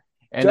 yeah.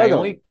 And I Juggling.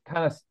 only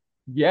kind of,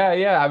 yeah,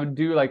 yeah, I would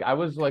do like I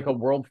was like a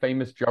world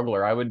famous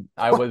juggler. I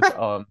was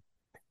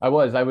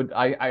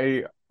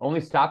I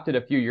only stopped it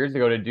a few years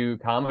ago to do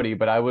comedy,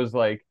 but I was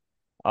like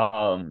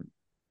um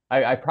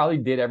I probably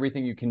did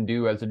everything you can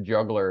do as a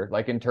juggler,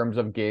 like in terms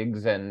of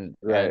gigs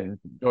Right. and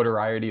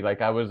notoriety.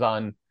 Like I was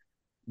on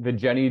the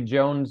Jenny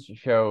Jones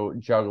show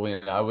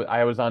juggling.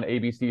 I was on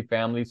ABC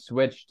Family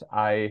Switched.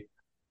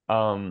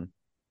 Um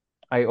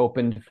I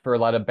opened for a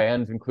lot of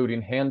bands,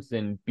 including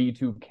Hanson,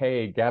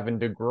 B2K, Gavin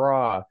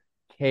DeGraw,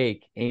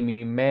 Cake,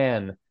 Amy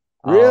Mann.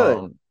 Really?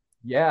 Um,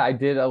 yeah, I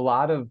did a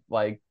lot of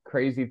like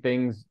crazy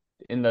things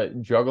in the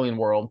juggling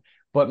world.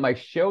 But my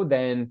show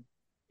then,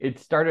 it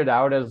started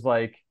out as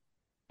like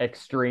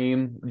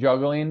extreme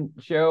juggling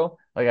show.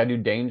 Like I do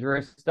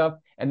dangerous stuff.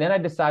 And then I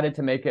decided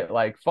to make it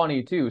like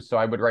funny too. So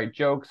I would write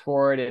jokes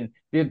for it. And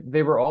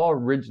they were all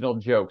original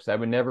jokes. I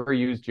would never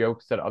use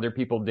jokes that other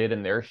people did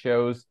in their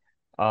shows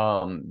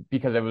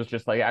because it was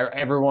just like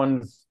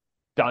everyone's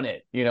done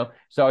it, you know?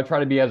 So I try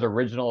to be as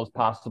original as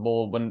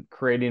possible when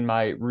creating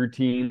my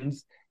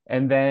routines.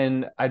 And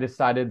then I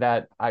decided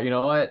that, you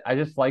know what? I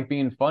just like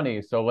being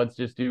funny. So let's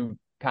just do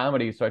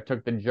comedy. So I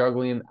took the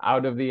juggling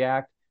out of the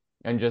act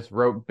and just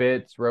wrote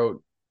bits,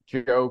 wrote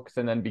jokes,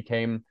 and then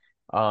became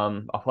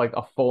like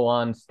a full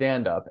on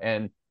stand up.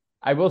 And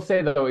I will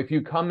say though, if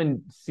you come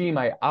and see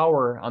my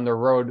hour on the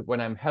road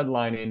when I'm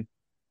headlining,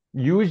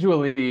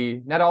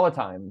 usually not all the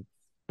time,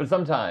 but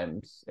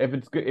sometimes if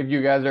it's good, if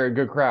you guys are a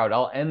good crowd,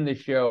 I'll end the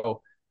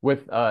show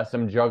with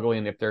some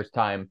juggling if there's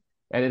time.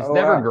 And it's Oh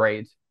never wow.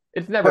 great.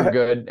 It's never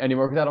good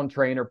anymore because I don't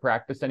train or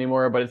practice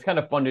anymore, but it's kind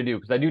of fun to do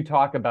because I do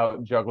talk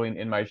about juggling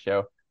in my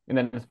show. And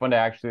then it's fun to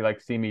actually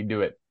like see me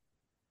do it.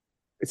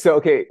 So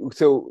okay,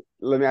 so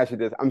let me ask you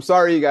this. I'm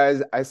sorry, you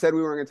guys. I said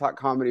we weren't going to talk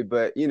comedy,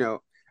 but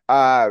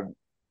uh,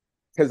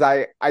 because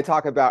I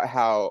talk about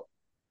how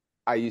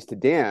I used to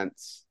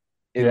dance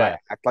in my Yeah.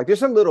 act, like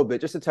just a little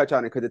bit, just to touch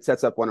on it because it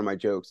sets up one of my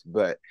jokes.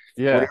 But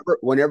Yeah.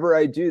 whenever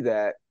I do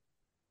that,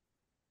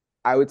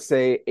 I would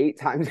say 8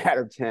 times out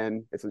of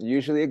 10, it's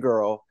usually a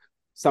girl.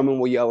 Someone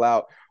will yell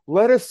out,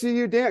 "Let us see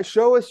you dance.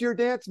 Show us your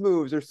dance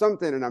moves or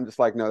something." And I'm just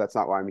like, "No, that's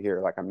not why I'm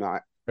here. Like, I'm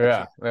not. I Yeah.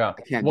 can't. Yeah.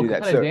 I can't What do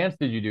that." kind of So, dance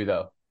did you do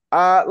though?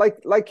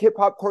 like hip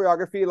hop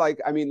choreography. Like,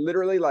 I mean,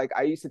 literally, like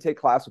I used to take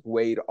class with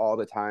Wade all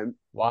the time.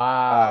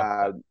 Wow.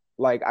 Uh,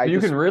 like I So you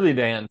just, can really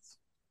dance.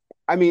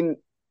 I mean,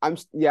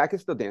 yeah, I can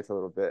still dance a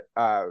little bit.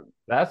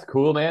 That's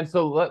cool, man.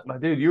 So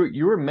dude,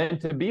 you were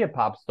meant to be a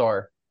pop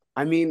star.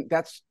 I mean,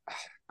 that's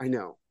I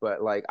know,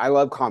 but like I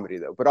love comedy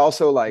though. But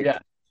also Yeah.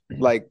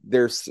 like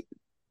there's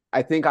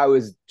I think I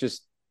was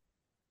just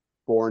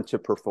born to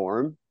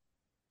perform,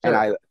 and Sure.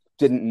 I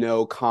didn't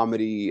know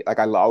comedy. Like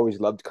I always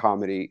loved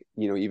comedy,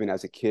 even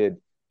as a kid,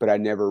 but I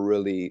never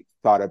really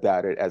thought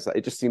about it as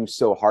it just seems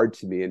so hard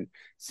to me. And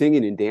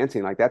singing and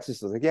dancing, like that's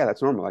just like, yeah,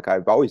 that's normal. Like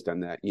I've always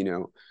done that.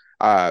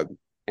 Uh,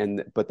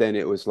 and but then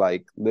it was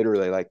like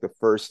literally like the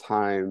first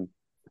time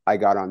I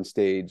got on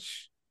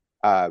stage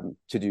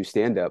to do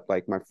stand up,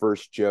 like my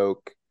first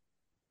joke,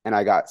 and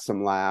I got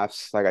some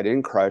laughs. Like I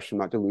didn't crush, I'm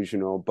not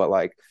delusional, but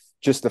like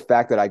just the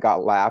fact that I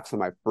got laughs on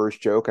my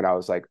first joke, and I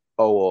was like,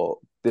 oh well,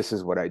 this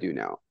is what I do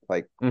now.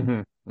 Like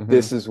Hmm. Hmm.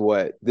 this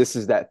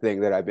is that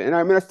thing that I've been. And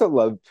I mean, I still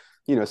love,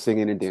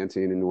 singing and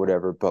dancing and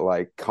whatever, but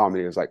like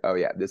comedy was like, oh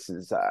yeah, this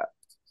is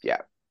yeah,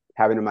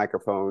 having a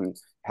microphone,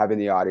 having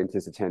the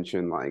audience's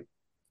attention, like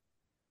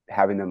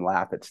having them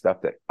laugh at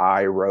stuff that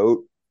I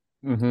wrote,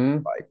 Hmm.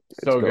 like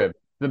it's So go good.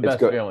 The it's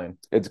best go feeling.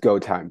 it's go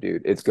time,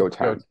 dude. It's go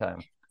Go time.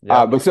 time.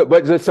 Yep.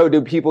 But so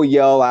do people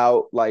yell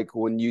out like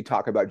when you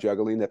talk about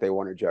juggling that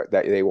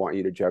that they want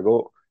you to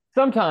juggle?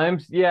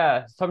 Sometimes,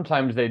 yeah,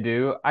 sometimes they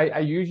do. I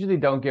usually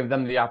don't give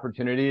them the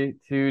opportunity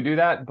to do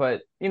that,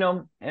 but and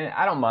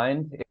I don't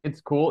mind.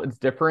 It's cool. It's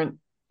different.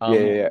 Yeah,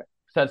 yeah, yeah.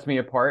 Sets me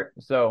apart.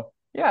 So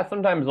yeah,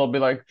 sometimes they'll be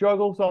like,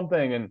 juggle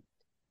something, and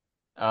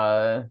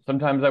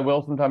sometimes I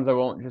will, sometimes I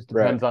won't. Just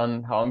Right, depends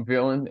on how I'm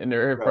feeling and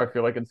if I right.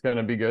 feel like it's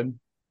gonna be good.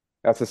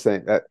 That's the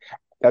same.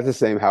 That's the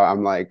same. How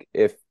I'm like,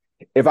 if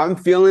I'm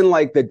feeling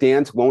like the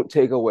dance won't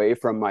take away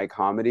from my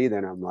comedy,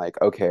 then I'm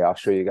like, okay, I'll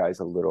show you guys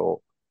a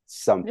little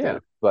something. Yeah.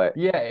 But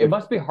Yeah, it if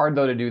must be hard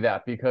though to do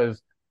that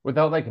because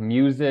without like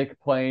music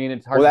playing,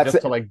 it's well, hard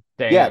just to like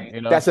yeah, dance,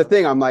 you know? that's the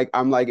thing. I'm like,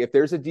 if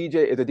there's a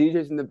DJ, if the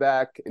DJ's in the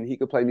back and he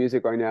could play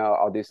music right now,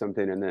 I'll do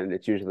something, and then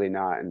it's usually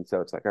not, and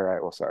so it's like, all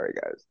right, well, sorry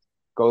guys,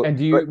 go. And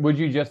But would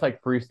you just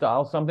like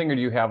freestyle something or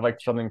do you have like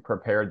something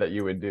prepared that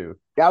you would do?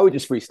 I would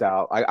just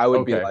freestyle. I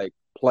would be Okay. like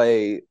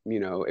play,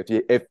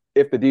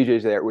 if the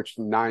DJ's there, which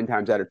 9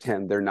 times out of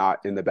 10 they're not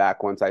in the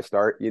back once I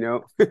start,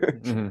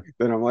 Mhm.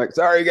 then I'm like,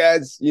 sorry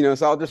guys,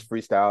 so I'll just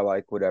freestyle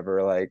like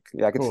whatever, like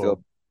yeah, I could Cool.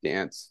 still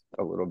dance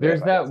a little bit.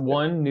 There's Like, that that's it.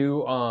 one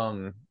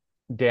new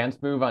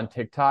dance move on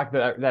TikTok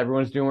that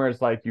everyone's doing where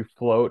it's like you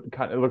float,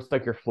 kind of, it looks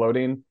like you're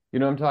floating. You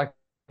know what I'm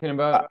talking Uh,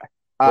 about?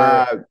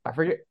 Where uh, I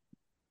forget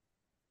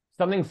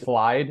something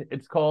slide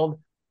it's called,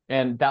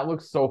 and that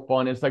looks so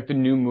fun. It's like the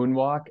new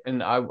moonwalk,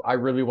 and I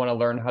really want to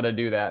learn how to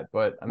do that,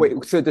 but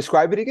wait, so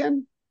describe it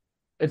again.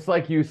 it's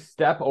like you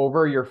step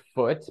over your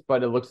foot,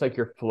 but it looks like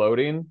you're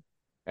floating,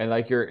 and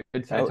like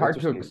it's Oh, hard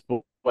to interesting.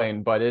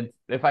 explain, but it's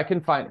if I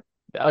can find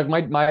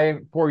like my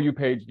For You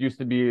page used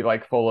to be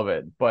like full of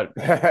it, but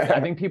I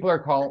think people are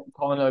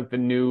calling it like the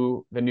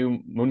new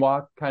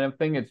moonwalk kind of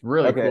thing. It's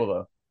really Okay, cool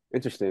though.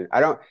 interesting. I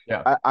don't.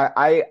 Yeah.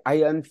 I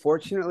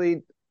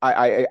unfortunately,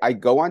 I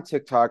go on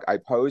TikTok, I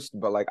post,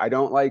 but like I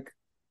don't like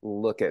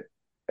look at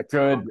a ton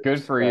Good, of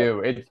good for stuff. you.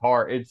 It's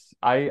hard.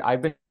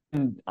 I've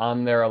been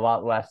on there a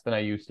lot less than I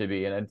used to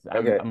be, and I'm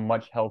Okay. a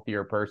much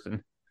healthier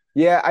person.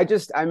 Yeah,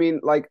 I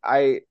mean, like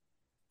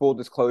full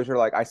disclosure,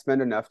 like I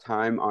spend enough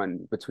time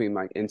on between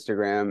like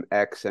Instagram,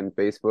 X, and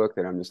Facebook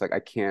that I'm just like I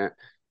can't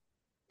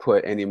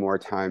put any more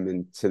time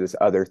into this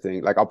other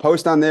thing. Like I'll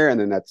post on there, and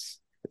then it's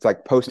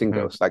like posting Mhm.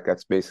 ghosts. Like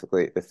that's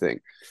basically the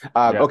thing.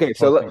 Yeah, Okay,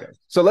 posting guys.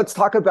 so let's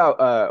talk about.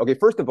 Okay,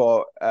 first of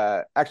all,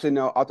 actually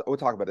no, we'll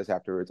talk about this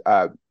afterwards.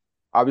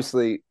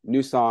 Obviously,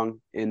 new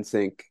song in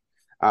sync.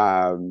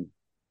 Um,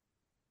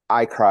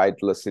 I cried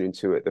listening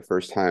to it the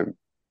first time,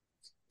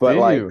 but Did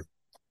like, you?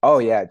 oh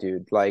yeah,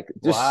 dude, like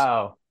just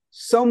Wow.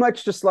 so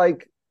much, just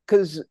like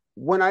because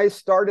when I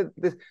started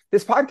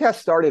this podcast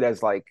started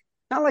as like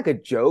not like a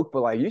joke,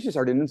 but like you should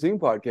start an NSYNC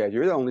podcast.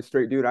 You're the only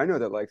straight dude I know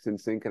that likes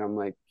NSYNC, and I'm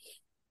like,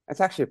 that's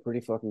actually a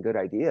pretty fucking good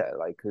idea.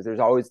 Like, because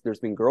there's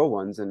been girl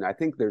ones, and I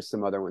think there's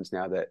some other ones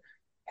now that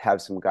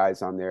have some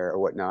guys on there or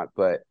whatnot.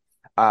 But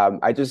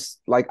I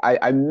just like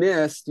I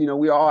missed,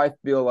 we all I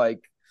feel like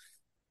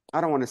I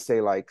don't want to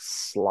say like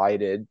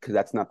slighted because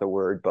that's not the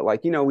word, but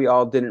like we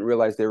all didn't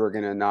realize they were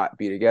gonna not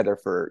be together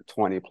for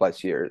 20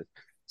 plus years.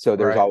 So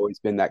there's Right. always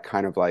been that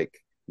kind of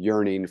like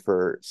yearning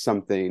for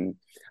something.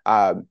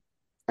 Um,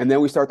 and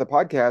then we start the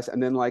podcast,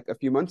 and then like a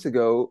few months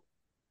ago,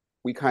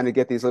 we kind of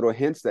get these little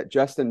hints that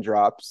Justin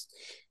drops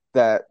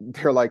that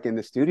they're like in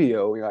the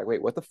studio. You're like,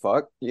 wait, what the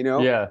fuck?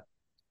 Yeah.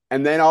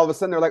 And then all of a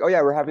sudden they're like, oh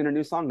yeah, we're having a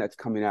new song that's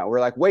coming out.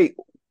 We're like, wait,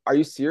 are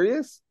you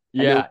serious?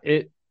 And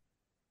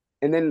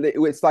then Yeah.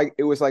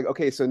 it was like,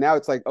 okay, so now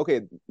it's like,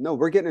 okay, no,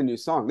 we're getting a new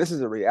song. This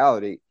is a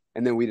reality.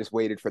 And then we just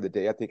waited for the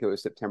day. I think it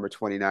was September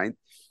 29th.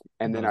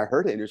 And then Mhm. I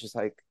heard it and it was just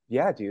like,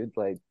 yeah, dude,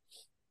 like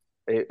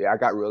I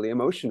got really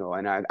emotional.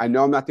 And I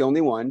know I'm not the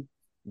only one,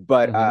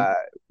 but Mhm.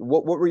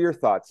 what were your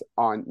thoughts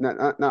on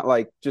not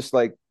like just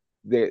like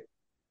the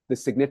the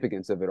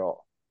significance of it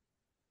all?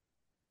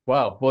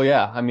 Wow. Well,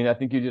 yeah. I mean, I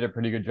think you did a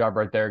pretty good job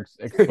right there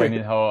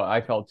explaining how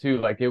I felt too.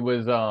 Like it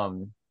was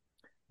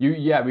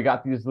yeah, we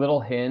got these little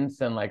hints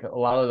and like a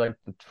lot of like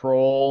the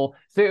troll.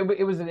 So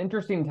it was an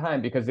interesting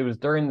time because it was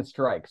during the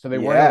strike, so they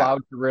weren't Yeah,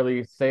 allowed to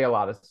really say a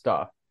lot of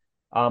stuff.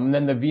 And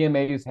then the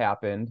VMAs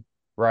happened,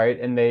 right?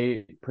 And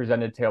they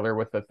presented Taylor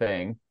with the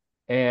thing,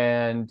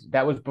 and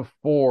that was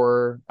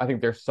before I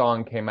think their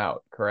song came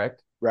out,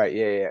 correct? right.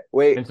 Yeah, yeah.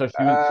 Wait, And so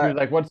she was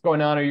like, "What's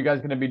going on? Are you guys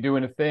going to be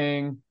doing a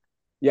thing?"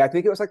 yeah, I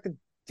think it was like the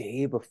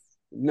day before.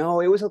 No,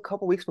 it was a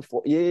couple weeks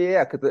before. Yeah, yeah,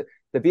 yeah. Because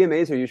the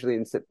VMAs are usually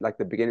in like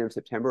the beginning of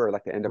September or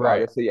like the end of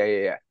Right. August. So yeah,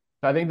 yeah, yeah,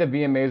 So I think the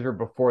VMAs were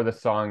before the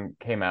song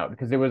came out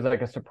because it was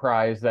like a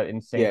surprise that yeah,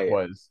 NSYNC yeah.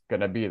 was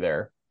gonna be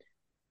there.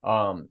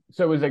 So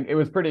it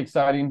was pretty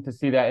exciting to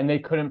see that, and they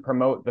couldn't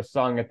promote the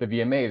song at the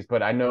VMAs,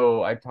 but I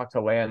know I talked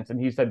to Lance, and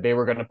he said they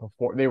were gonna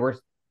perform.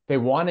 They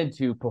wanted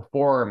to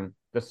perform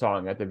the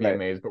song at the Right.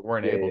 VMAs, but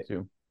weren't Yeah, able yeah.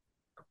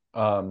 to.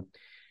 Um,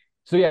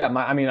 so yeah,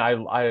 I mean,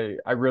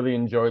 I really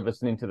enjoyed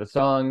listening to the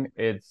song.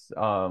 It's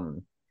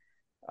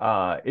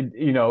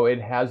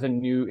it has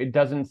it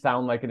doesn't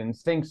sound like an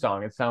NSYNC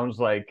song. It sounds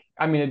like,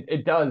 I mean,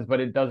 it does, but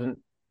it doesn't,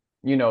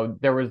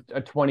 there was a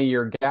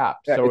 20-year gap,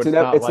 Yeah, so it's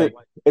not like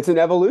it's an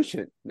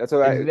evolution. That's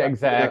what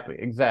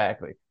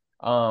exactly.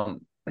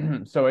 Um,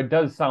 so it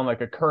does sound like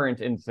a current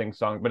NSYNC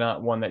song, but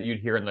not one that you'd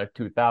hear in the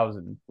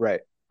 2000s,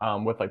 right.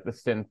 with like the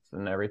synths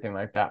and everything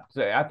like that.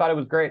 So I thought it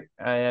was great,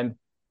 and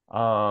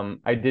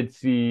I did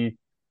see,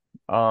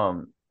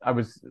 I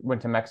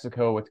went to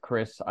Mexico with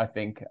Chris, I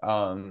think.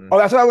 Oh,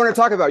 that's what I want to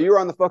talk about. You were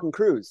on the fucking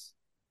cruise.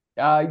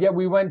 Yeah,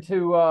 we went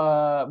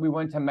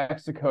to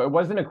Mexico. It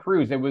wasn't a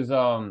cruise. It was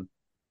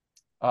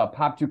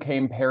Pop 2K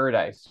in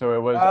Paradise. So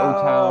it was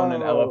O Town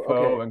and Oh, LFO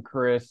okay. and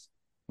Chris,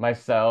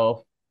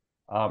 myself,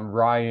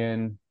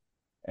 Ryan,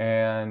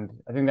 and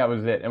I think that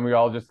was it. And we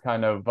all just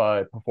kind of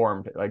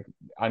performed like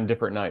on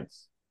different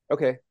nights.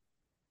 Okay.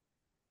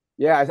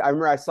 Yeah, I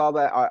remember I saw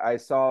that. I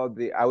saw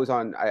the. I was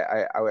on.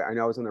 I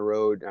know I was on the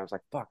road, and I was like,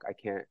 "Fuck, I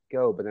can't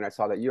go." But then I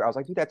saw that I was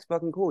like, "Dude, that's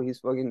fucking cool." He's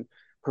fucking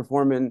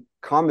performing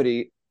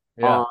comedy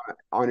Yeah.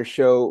 on a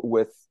show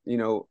with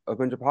a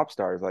bunch of pop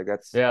stars. Like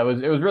that's Yeah,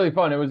 it was really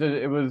fun.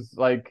 It was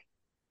like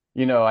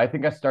I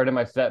think I started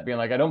my set being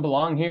like, I don't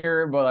belong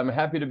here, but I'm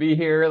happy to be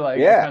here. Like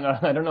Yeah.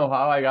 I don't know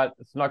how I got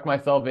snuck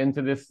myself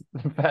into this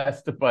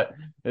fest, but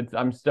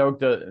I'm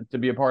stoked to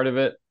be a part of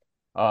it.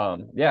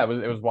 Yeah,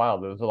 it was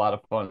wild. It was a lot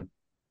of fun.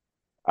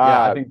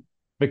 Yeah, I Uh, think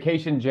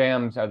Vacation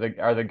Jams are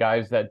the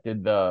guys that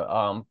did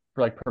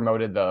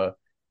promoted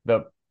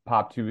the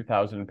Pop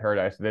 2000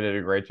 Paradise. They did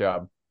a great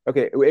job.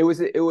 okay. Where was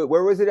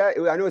it at?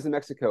 I know it was in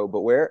Mexico,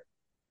 but where?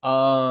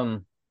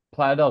 Um,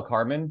 Playa del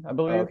Carmen, I Oh,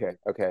 believe. okay.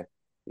 Okay.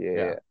 Yeah, yeah,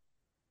 Yeah. yeah.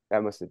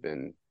 That must have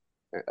been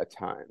a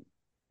time.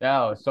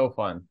 Yeah, it was so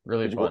fun.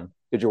 Really Did your fun.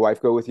 did your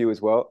wife go with you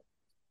as well?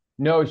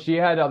 No, she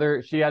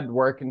had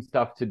work and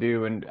stuff to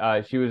do, and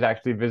she was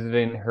actually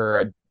visiting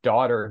her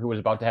daughter who was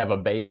about to have a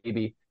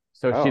baby.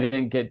 So she Oh,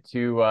 didn't get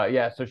to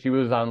yeah, so she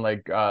was on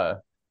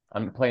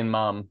playing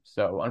mom.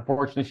 So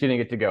unfortunately she didn't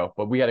get to go,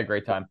 but we had a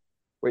great time.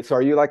 wait. So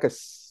are you like a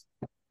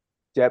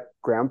step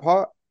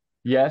grandpa?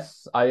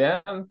 Yes,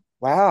 I am.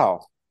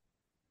 Wow,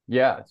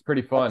 Yeah, it's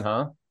pretty fun, that's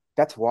huh?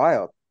 that's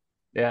wild.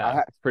 I Yeah,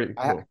 ha it's pretty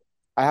I ha cool.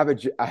 I have a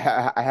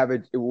I have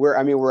a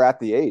we're at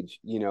the age,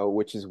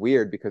 which is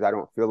weird because I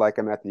don't feel like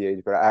I'm at the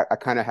age, but I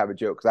kind of have a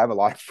joke because I have a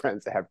lot of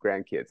friends that have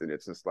grandkids, and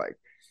it's just like,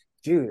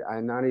 dude,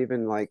 I'm not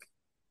even like,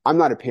 I'm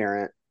not a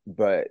parent,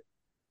 but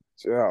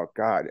oh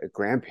God, a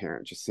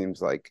grandparent just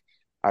seems like,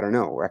 I don't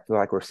know. I feel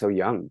like we're so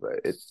young,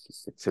 but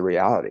it's a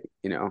reality,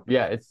 you know?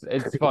 Yeah, it's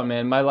fun,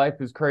 man. My life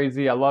is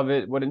crazy. I love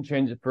it. Wouldn't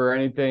change it for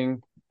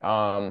anything.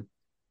 Um,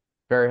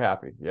 Very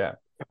happy. Yeah.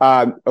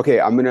 Okay,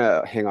 I'm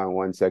gonna hang on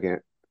one second.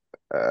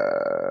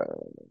 Uh,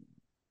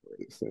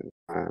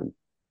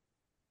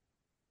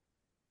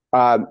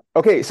 um,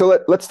 okay, so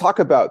let's talk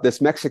about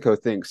this Mexico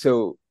thing.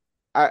 So,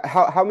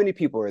 how many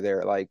people are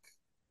there? Like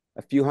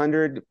a few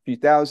hundred, a few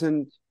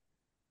thousand?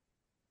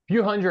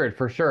 Few hundred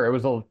for sure. It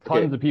was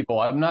Okay. tons of people.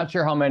 I'm not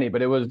sure how many,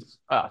 but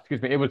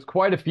excuse me, it was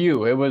quite a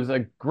few. It was a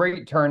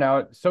great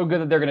turnout. So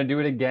good that they're going to do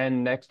it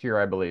again next year,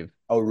 I believe.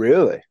 Oh,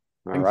 really?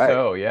 I All think right.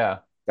 so. Yeah.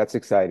 That's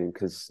exciting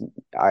because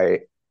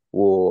I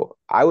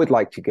I would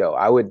like to go.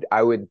 I would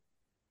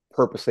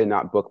purposely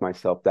not book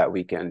myself that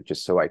weekend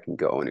just so I can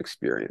go and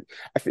experience.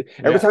 I feel,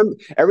 Yeah.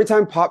 every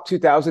time Pop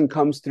 2000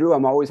 comes through,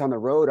 I'm always on the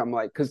road. I'm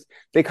like, because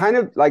they kind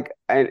of like,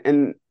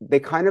 and they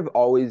kind of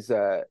always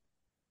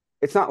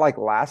it's not like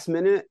last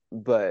minute,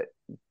 but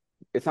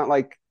it's not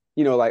like,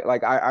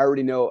 like I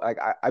already know, like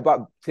I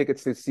bought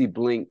tickets to see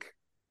Blink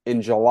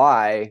in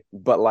July,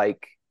 but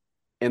like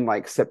in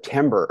like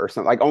September or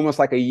something, like almost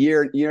like a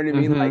year. You know what I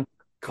mean? Hmm. Like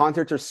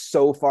concerts are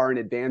so far in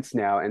advance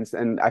now,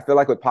 and I feel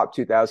like with Pop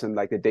 2000,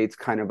 like the dates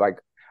kind of like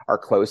are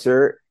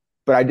closer.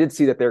 But I did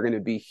see that they're going to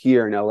be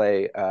here in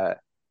LA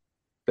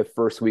the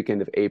first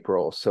weekend of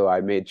April, so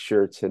I made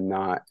sure to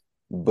not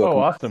book Oh,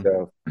 awesome.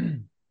 myself.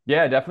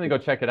 Yeah, definitely go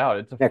check it out.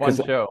 It's a Yeah, fun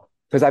show.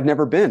 because I've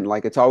never been.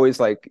 Like it's always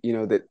like,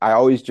 that I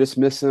always just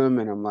miss them,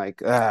 and I'm like,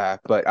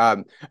 But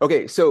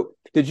okay, so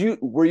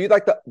were you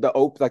like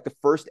like the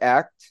first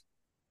act?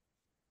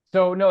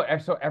 So no,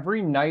 so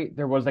every night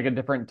there was like a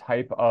different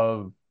type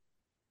of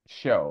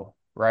show,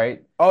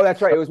 right? Oh,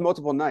 that's right. So It was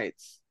multiple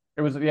nights.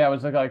 it was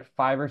like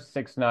 5 or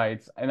 6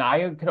 nights, and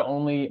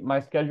my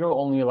schedule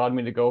only allowed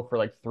me to go for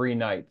like 3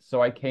 nights.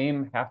 So I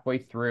came halfway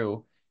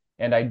through,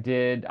 and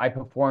I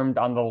performed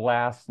on the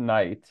last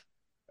night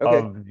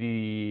Okay. of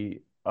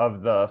the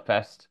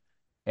fest,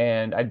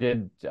 and I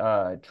did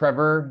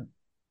Trevor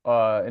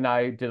and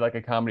I did like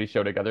a comedy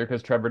show together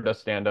because Trevor does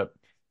stand up,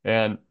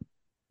 and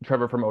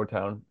Trevor from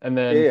O-Town, and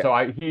Yeah, then yeah.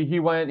 so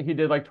he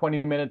did like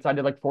 20 minutes, I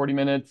did like 40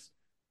 minutes,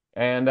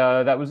 and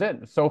that was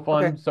it. So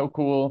Okay. fun, so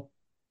cool.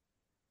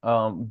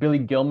 Billy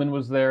Gilman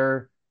was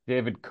there.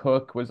 David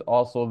Cook was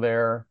also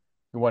there,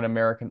 who won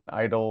American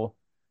Idol.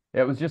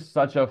 It was just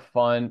such a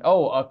fun.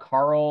 Oh,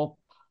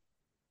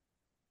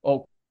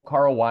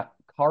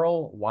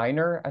 Carl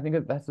Weiner, I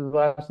think that's his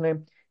last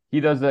name. He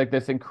does like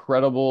this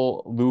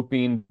incredible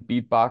looping,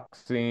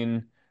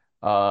 beatboxing,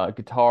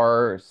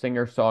 guitar,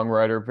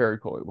 singer-songwriter. Very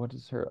cool. What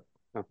is her?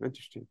 Oh,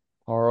 interesting.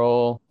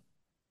 Carl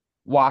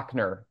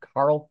Wachner.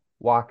 Carl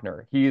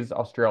Wachner. He's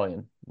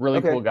Australian. Really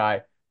Okay. cool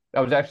guy.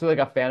 I was actually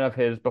like a fan of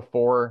his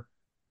before,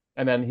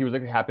 and then he was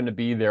like happened to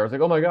be there. I was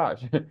like, oh my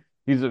gosh,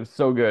 he's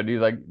so good. He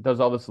like does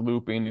all this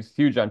looping. He's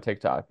huge on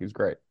TikTok. He's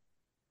great.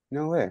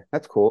 No way.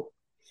 That's cool.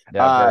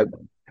 Yeah, Uh, very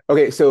fun.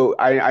 okay, so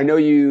I know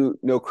you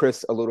know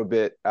Chris a little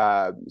bit.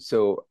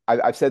 So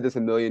I've said this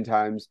a million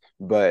times,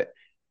 but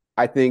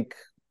I think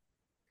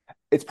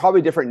it's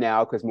probably different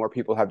now because more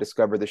people have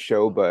discovered the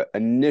show. But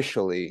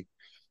initially,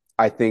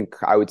 I think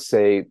I would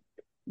say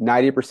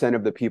 90%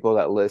 of the people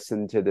that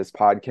listen to this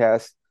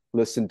podcast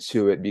listen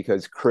to it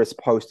because Chris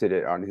posted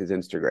it on his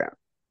Instagram.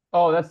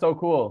 Oh, that's so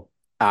cool.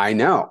 I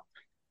know.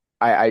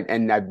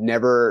 And I've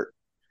never,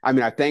 I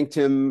mean, I thanked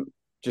him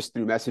just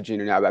through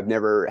messaging, and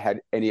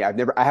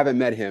I haven't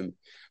met him,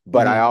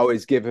 but I Hmm.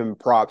 always give him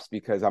props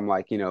because I'm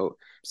like,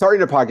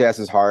 starting a podcast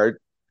is hard.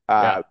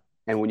 Uh, Yeah.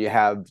 and when you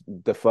have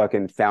the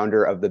fucking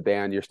founder of the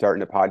band you're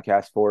starting a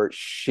podcast for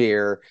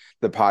share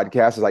the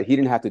podcast, is like he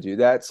didn't have to do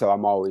that. So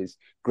I'm always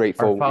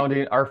Our grateful.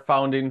 founding our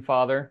founding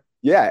father.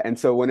 Yeah, and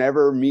so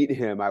whenever I meet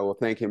him, I will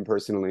thank him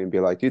personally and be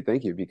like, dude,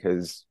 thank you,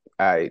 because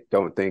I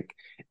don't think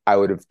I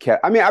would have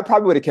kept. I mean, I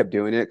probably would have kept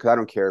doing it because I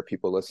don't care if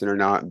people listen or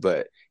not,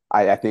 but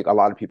I think a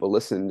lot of people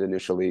listened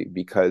initially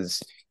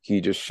because he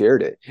just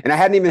shared it, and That's, I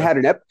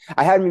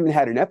hadn't even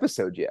had an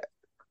episode yet.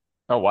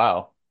 oh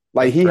wow.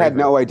 Like That's he had crazy.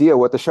 no idea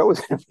what the show was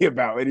going to be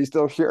about, and he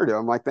still shared it.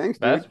 I'm like, thanks,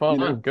 That's dude. You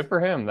know. fun. Good for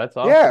him. That's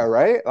Yeah, awesome.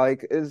 right.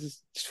 Like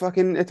it's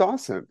fucking it's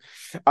awesome.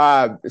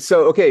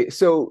 So okay,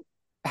 so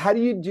how do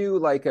you do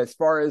like as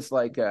far as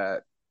like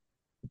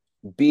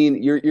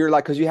being you're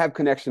like because you have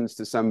connections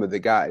to some of the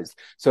guys.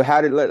 So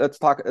how did let's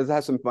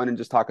have some fun and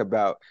just talk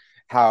about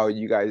how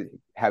you guys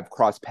have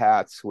crossed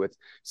paths with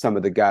some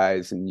of the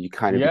guys and you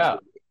kind of became Yeah.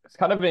 It's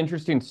kind of an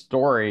interesting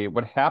story.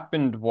 What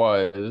happened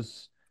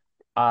was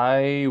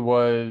I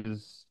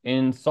was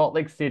in Salt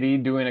Lake City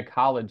doing a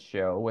college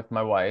show with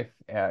my wife,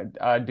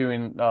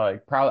 doing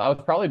like probably I was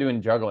probably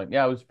doing juggling.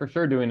 Yeah, I was for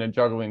sure doing a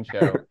juggling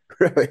show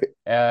really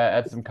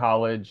at some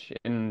college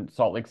in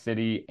Salt Lake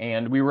City,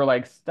 and we were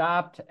like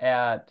stopped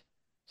at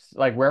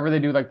like wherever they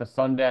do like the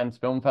Sundance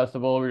Film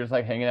Festival. We were just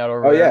like hanging out oh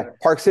over yeah, there.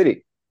 Park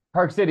City.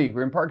 Park City.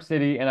 We're in Park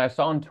City, and I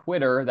saw on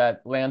Twitter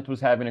that Lance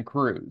was having a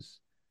cruise.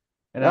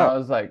 And Oh I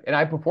was like, and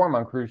I perform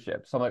on cruise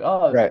ships. So I'm like,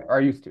 oh, right. I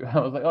used to. I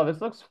was like, oh,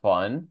 this looks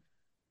fun.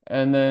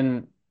 And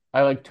then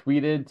I like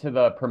tweeted to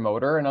the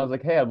promoter and I was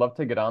like, hey, I'd love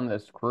to get on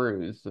this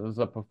cruise as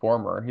a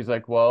performer. He's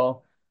like,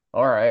 well,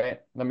 all right,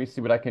 let me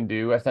see what I can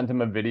do. I sent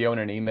him a video and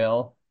an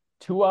email.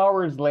 2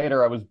 hours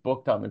later, I was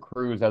booked on the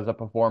cruise as a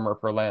performer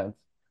for Lance.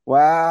 So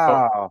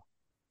Wow.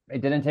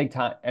 it didn't take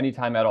time any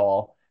time at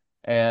all.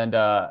 And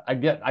so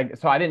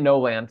I didn't know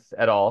Lance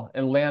at all.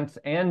 And Lance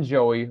and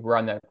Joey were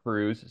on that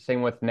cruise.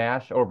 Same with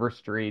Nash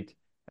Overstreet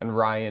and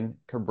Ryan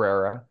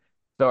Cabrera.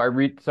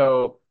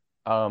 So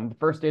the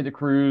first day of the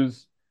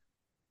cruise,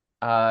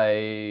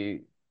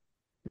 I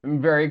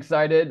am very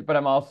excited, but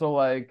I'm also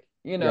like,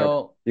 You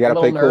got you a got to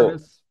little play cool.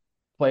 nervous.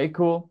 Play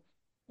cool.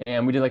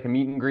 And we did like a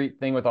meet and greet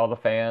thing with all the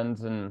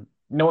fans, and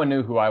no one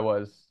knew who I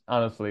was,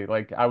 honestly.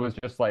 Like I was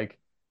just like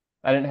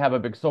I didn't have a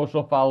big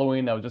social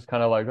following. I was just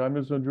kind of like, I'm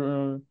just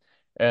a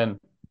and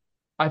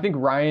I think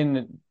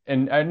Ryan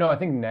and I know I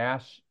think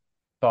Nash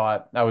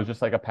thought I was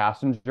just like a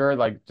passenger,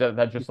 like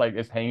that just like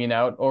is hanging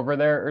out over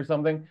there or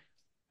something.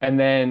 And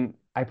then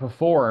I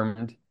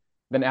performed.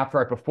 Then after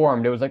I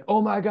performed, it was like,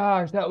 oh my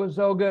gosh, that was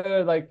so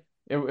good. Like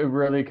it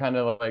really kind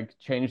of like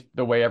changed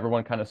the way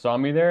everyone kind of saw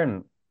me there.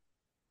 And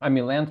I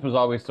mean, Lance was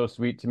always so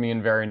sweet to me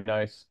and very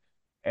nice.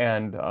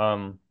 And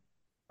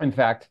in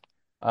fact,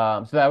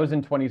 so that was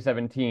in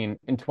 2017.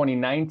 In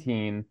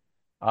 2019,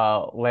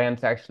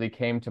 Lance actually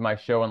came to my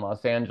show in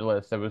Los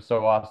Angeles. It was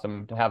so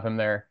awesome to have him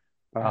there.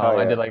 Oh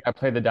yeah. I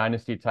played the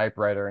Dynasty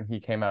typewriter and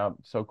he came out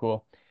so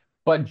cool.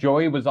 But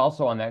Joey was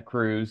also on that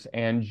cruise,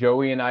 and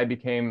Joey and I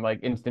became like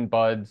instant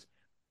buds.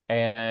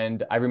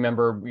 And I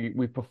remember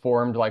we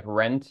performed like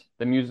Rent,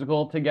 the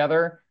musical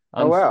together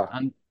Oh wow.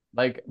 on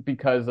like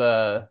because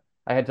I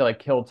had to like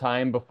kill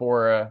time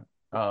before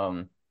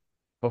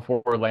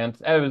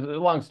Lance. It was a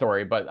long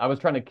story, but I was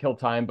trying to kill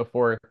time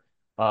before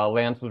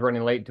Lance was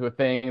running late to a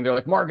thing. They're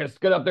like, Marcus,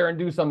 get up there and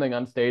do something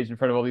on stage in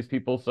front of all these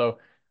people. So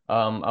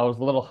I was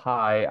a little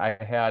high.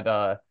 I had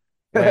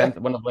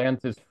one of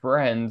Lance's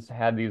friends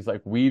had these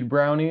like weed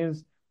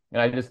brownies,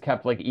 and I just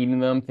kept like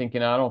eating them,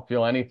 thinking I don't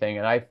feel anything,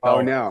 and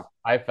Oh no.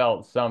 I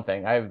felt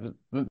something.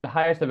 The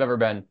highest I've ever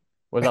been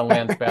was on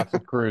Lance Bass's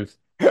cruise,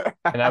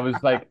 and I was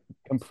like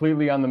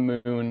completely on the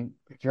moon,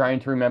 trying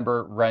to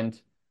remember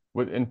Rent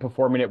and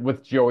performing it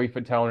with Joey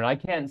Fatone. And I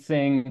can't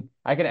sing.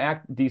 I can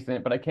act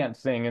decent, but I can't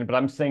sing. But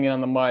I'm singing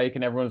on the mic,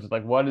 and everyone's just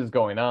like, "What is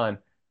going on?"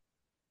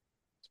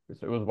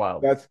 So it was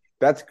wild.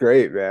 That's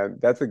great, man.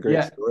 That's a great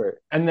Yeah. story.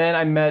 And then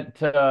I met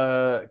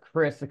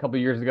Chris a couple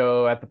years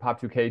ago at the Pop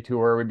 2K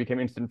tour. We became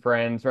instant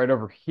friends. Right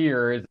over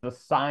here is the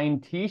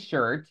signed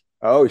T-shirt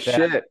Oh that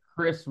shit.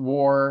 Chris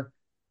wore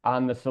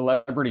on the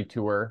celebrity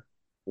tour.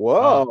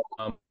 Whoa.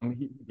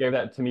 He gave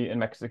that to me in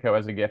Mexico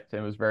as a gift,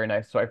 and it was very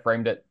nice. So I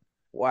framed it.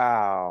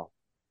 Wow.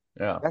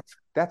 Yeah.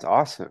 That's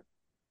awesome.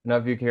 Now,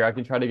 if you care, I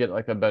can try to get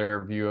like a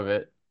better view of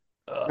it.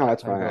 No,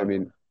 that's If I fine. I go,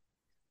 mean,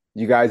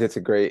 you guys, it's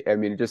a great, I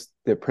mean, just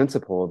the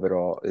principle of it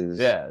all is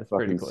yeah, it's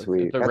pretty fucking cool. It's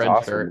sweet. a That's red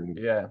awesome, shirt. man.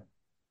 Yeah,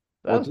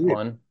 that Well, was dude,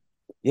 fun.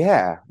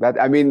 yeah. That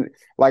I mean,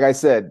 like I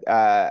said,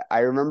 I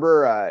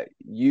remember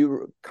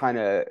you kind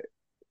of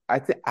I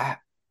think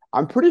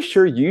I'm pretty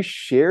sure you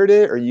shared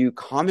it or you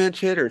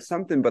commented or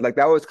something, but like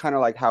that was kind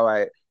of like how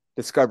I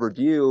discovered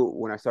you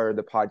when I started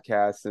the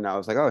podcast, and I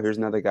was like, oh, here's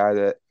another guy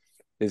that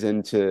is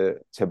into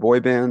boy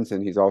bands,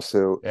 and he's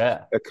also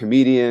Yeah. a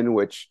comedian,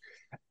 which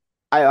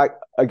I like.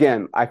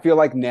 Again, I feel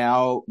like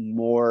now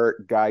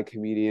more guy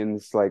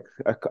comedians, like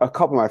a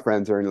couple of my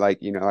friends are like,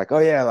 like, oh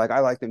yeah, like I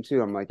like them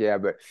too. I'm like, yeah,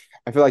 but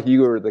I feel like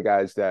you were the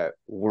guys that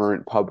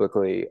weren't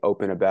publicly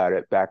open about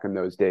it back in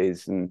those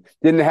days and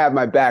didn't have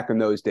my back in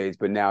those days,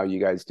 but now you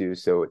guys do.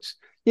 So it's,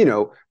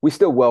 we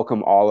still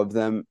welcome all of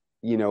them,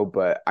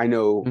 but I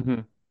know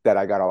Hmm. that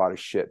I got a lot of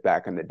shit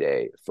back in the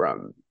day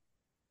from,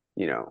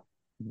 you know,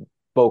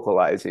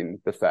 vocalizing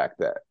the fact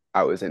that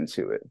I was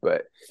into it.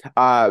 But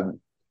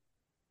um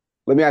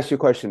let me ask you a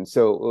question.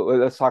 So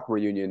let's talk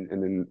reunion,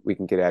 and then we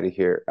can get out of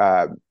here.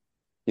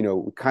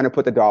 We kind of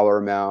put the dollar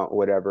amount,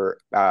 whatever.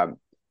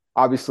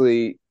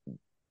 Obviously,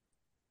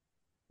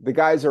 the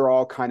guys are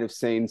all kind of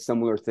saying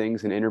similar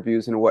things in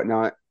interviews and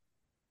whatnot.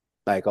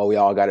 Like, oh, we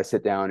all got to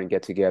sit down and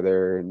get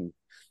together, and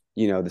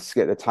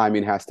the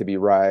timing has to be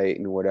right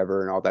and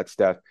whatever and all that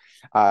stuff.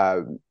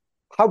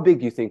 How big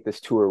do you think this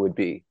tour would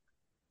be?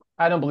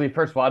 I don't believe,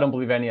 first of all, I don't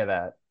believe any of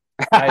that.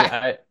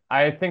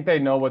 I think they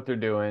know what they're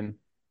doing.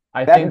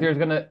 I think That there's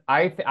gonna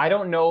I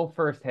don't know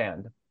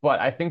firsthand, but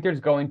I think there's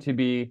going to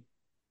be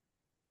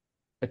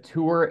a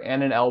tour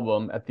and an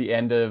album at the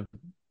end of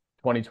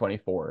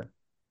 2024.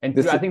 And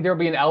this I think there'll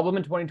be an album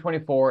in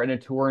 2024 and a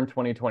tour in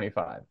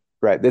 2025.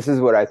 Right. This is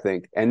what I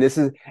think. And this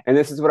is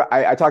what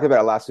I talked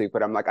about it last week,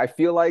 but I'm like, I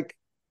feel like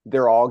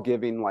they're all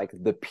giving like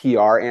the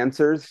PR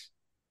answers.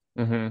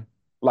 Hmm.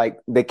 Like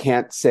they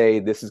can't say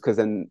this is because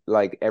then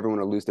like everyone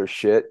will lose their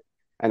shit.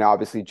 And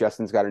obviously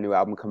Justin's got a new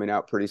album coming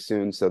out pretty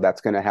soon, so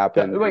that's gonna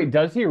happen. Wait,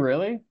 does he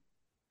really?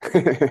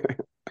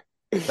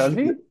 Does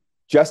he?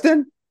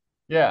 Justin?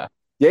 Yeah.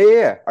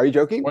 Yeah. Are you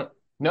joking? What?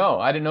 No,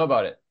 I didn't know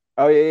about it.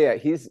 Oh yeah.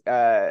 He's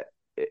I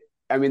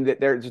mean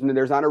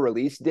there's not a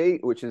release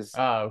date, which is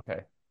Ah,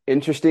 okay.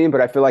 interesting, but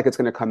I feel like it's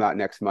gonna come out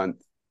next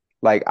month.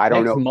 Like I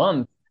don't Next know.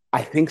 month.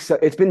 I think so.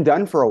 It's been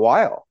done for a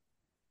while.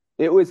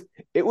 It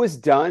was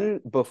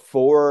done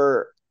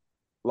before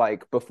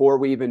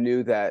we even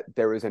knew that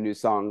there was a new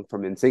song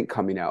from NSYNC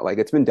coming out. Like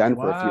it's been done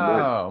for a few months.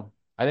 Wow.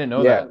 I didn't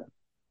know Yeah. that.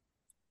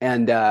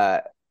 And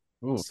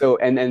Ooh. so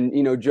and then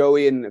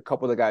Joey and a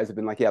couple of the guys have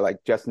been like, yeah, like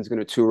Justin's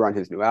gonna tour on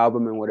his new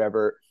album and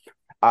whatever.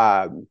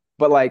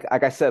 But like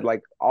I said,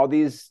 like all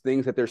these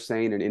things that they're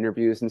saying in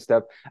interviews and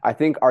stuff, I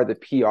think are the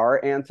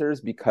PR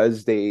answers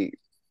because they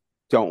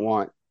don't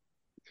want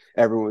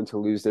everyone to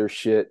lose their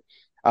shit.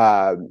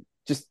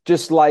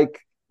 Just like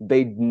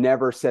they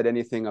never said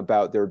anything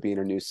about there being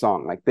a new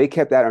song. Like they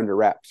kept that under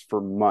wraps for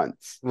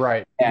months.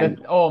 Right.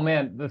 And Oh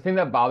man, the thing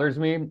that bothers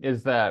me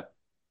is that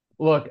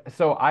look,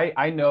 so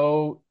I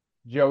know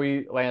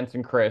Joey, Lance,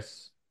 and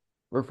Chris.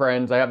 We're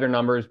friends. I have their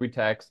numbers. We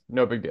text.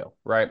 No big deal,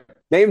 right?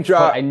 name But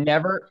drop. I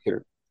never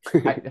Here.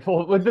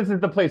 well, this is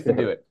the place to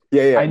do it.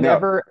 Yeah.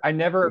 No. I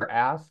never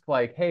ask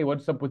like, hey,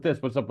 what's up with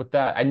this? What's up with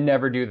that? I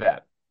never do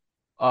that.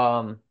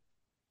 Um,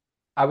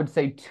 I would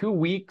say 2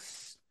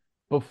 weeks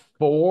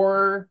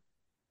before,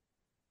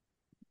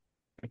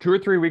 2 or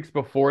 3 weeks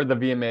before the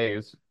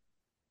VMAs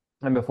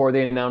and before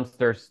they announced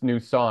their new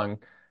song,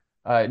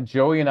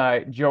 Joey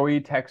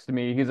texted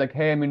me. He's like,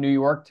 "Hey, I'm in New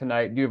York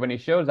tonight. Do you have any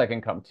shows I can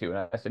come to?"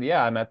 And I said,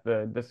 "Yeah, I'm at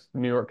this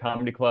New York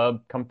Comedy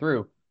Club. Come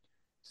through."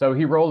 So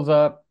he rolls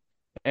up,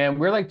 and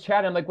we're like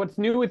chatting. I'm like, "What's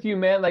new with you,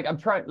 man?" Like,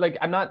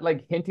 I'm not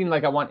like hinting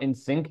like I want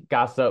NSYNC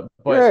gossip,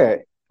 but Right.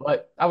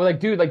 like I was like,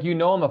 "Dude, like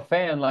I'm a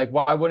fan. Like,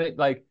 why wouldn't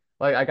like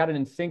I got an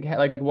NSYNC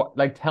like what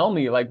like tell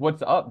me like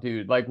what's up,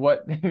 dude? Like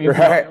what you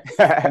Right.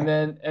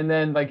 know?" And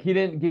then like he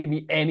didn't give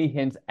me any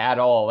hints at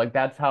all. Like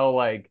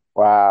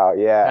Wow.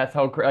 Yeah. that's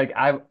how like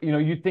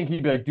you'd think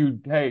he'd be like,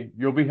 dude, hey,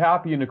 you'll be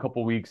happy in a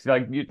couple weeks,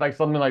 like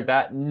something like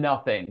that.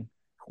 Nothing,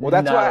 Well,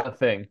 that's why not a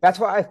thing. that's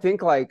why I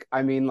think like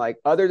I mean like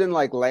other than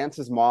like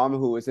Lance's mom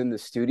who was in the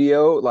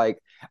studio,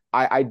 like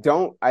I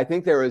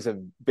think there was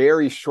a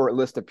very short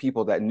list of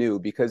people that knew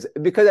because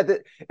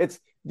it's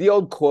the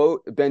old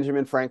quote,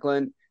 Benjamin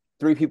Franklin,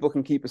 three people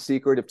can keep a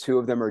secret if two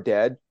of them are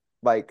dead.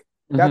 Like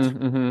that's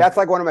Hmm. Hmm. that's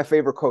like one of my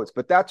favorite quotes,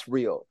 but that's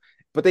real.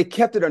 But they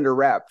kept it under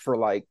wrap for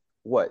like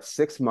what,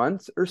 6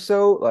 months or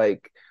so,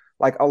 like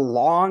a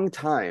long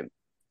time.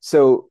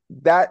 So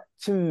that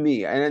to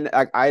me, and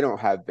I don't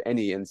have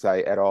any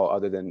insight at all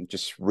other than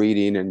just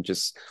reading and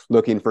just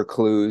looking for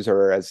clues,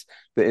 or as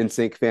the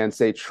NSYNC fans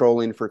say,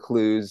 trolling for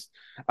clues.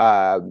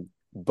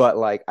 But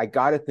like, I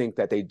got to think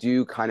that they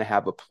do kind of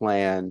have a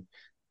plan.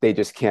 They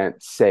just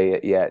can't say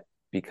it yet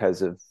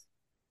because of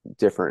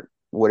different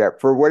whatever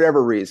for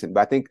whatever reason.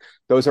 But I think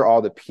those are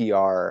all the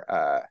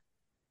PR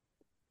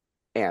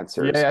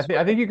answers. Yeah,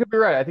 I think you could be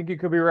right. I think you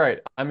could be right.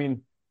 I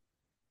mean,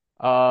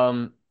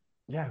 um,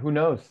 yeah, who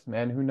knows,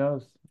 man? Who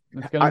knows?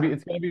 I,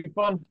 It's gonna be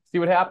fun. See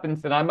what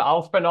happens, and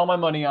I'll spend all my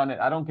money on it.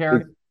 I don't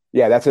care.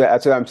 Yeah, that's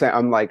what I'm saying.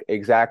 I'm like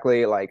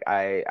exactly like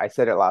I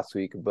said it last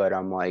week, but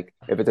I'm like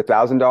if it's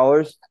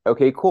 $1,000,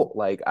 okay, cool.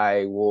 Like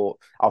I'll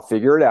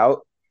figure it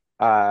out.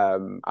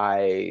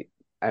 I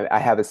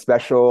have a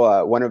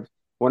special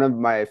one of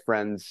my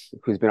friends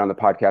who's been on the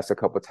podcast a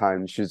couple of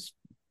times. She's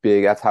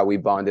big. That's how we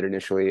bonded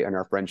initially, and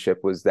our friendship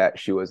was that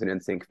she was an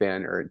NSYNC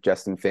fan or a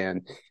Justin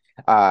fan.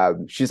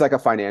 She's like a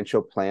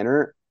financial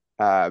planner,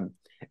 and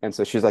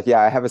so she's like, yeah,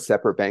 I have a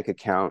separate bank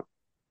account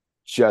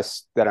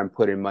just that I'm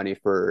putting money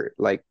for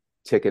like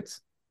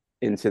tickets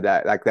into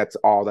that. Like that's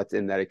all that's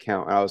in that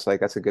account. And I was like,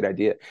 that's a good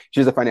idea.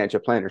 She's a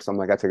financial planner, so I'm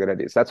like, that's a good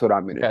idea. So that's what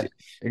I'm gonna Okay, do.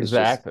 It's just,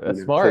 exactly.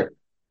 That's smart.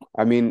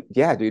 I mean,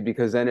 yeah, dude,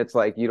 because then it's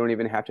like you don't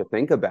even have to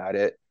think about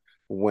it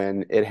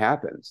when it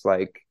happens.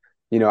 Like,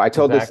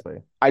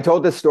 Exactly. I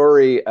told this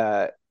story,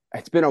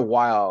 it's been a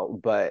while,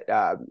 but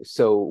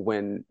so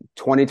when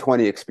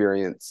 2020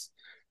 Experience,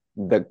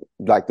 the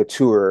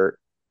tour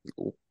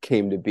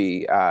came to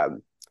be,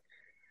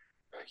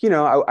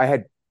 I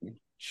had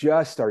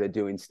just started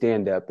doing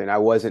stand up and I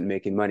wasn't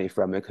making money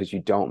from it because you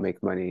don't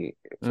make money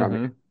from it.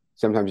 Mm-hmm.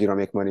 Sometimes you don't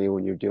make money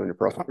when you're doing it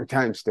for a longer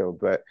time still.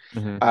 But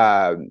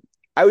Mm-hmm.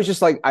 I was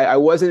just like, I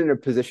wasn't in a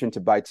position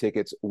to buy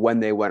tickets when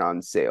they went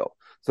on sale.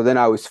 So then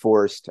I was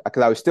forced,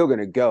 because I was still going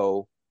to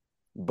go,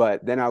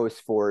 but then I was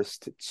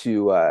forced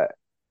to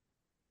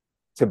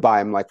buy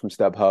them like from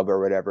StubHub or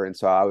whatever. And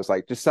so I was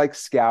like, just like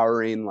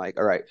scouring, like,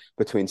 all right,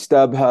 between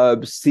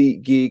StubHub,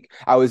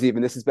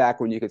 SeatGeek. This is back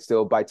when you could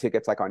still buy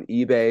tickets like on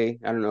eBay.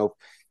 I don't know if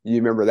you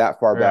remember that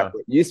far back. Yeah.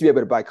 But you used to be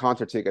able to buy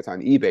concert tickets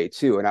on eBay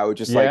too. And I would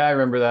just like Yeah, I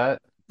remember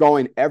that.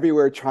 going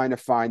everywhere trying to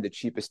find the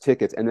cheapest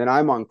tickets. And then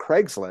I'm on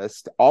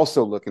Craigslist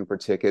also looking for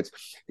tickets.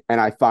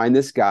 And I find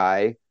this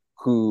guy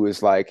who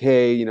is like,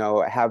 hey,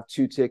 I have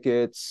 2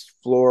 tickets,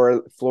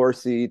 floor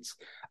seats.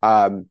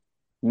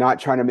 Not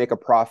trying to make a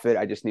profit.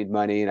 I just need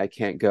money and I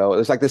can't go. It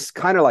was like this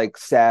kind of like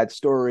sad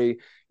story.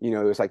 It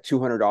was like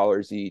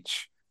 $200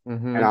 each.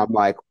 Mm-hmm. And I'm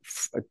like,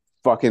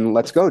 fucking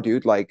let's go,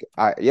 dude. Like,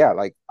 and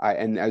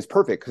it was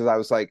perfect because I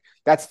was like,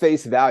 that's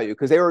face value.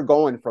 Cause they were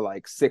going for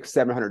like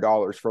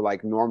 $600-700 for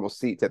like normal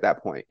seats at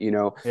that point, Yeah,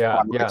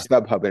 on like yeah.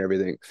 StubHub and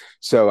everything.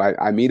 So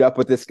I meet up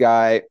with this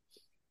guy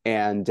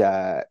and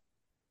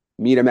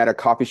meet him at a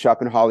coffee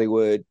shop in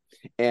Hollywood.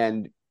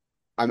 And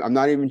I'm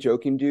not even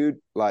joking, dude.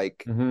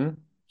 Like, Mm-hmm.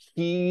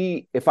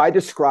 if I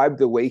describe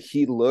the way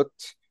he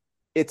looked,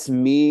 it's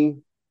me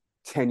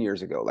 10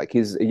 years ago. Like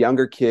he's a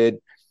younger kid,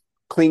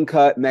 clean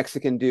cut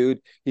Mexican dude.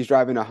 He's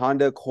driving a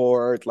Honda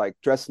Accord, like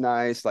dressed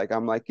nice. Like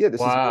I'm like, yeah, this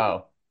is me.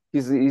 Wow.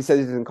 He says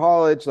he's in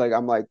college. Like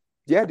I'm like,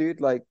 yeah,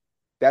 dude, like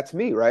that's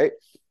me, right?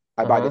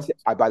 Uh-huh.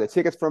 I buy the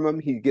tickets from him.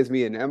 He gives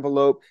me an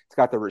envelope. It's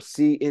got the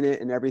receipt in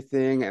it and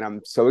everything. And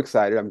I'm so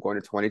excited. I'm going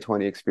to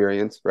 2020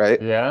 experience,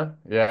 right? Yeah,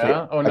 I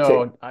yeah. Oh I take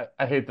no,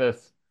 I hate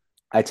this.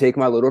 I take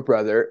my little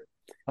brother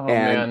Oh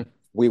and man.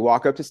 we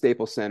walk up to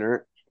Staples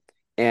Center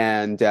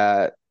and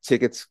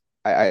tickets.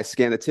 I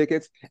scan the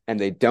tickets and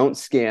they don't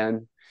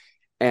scan.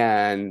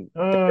 And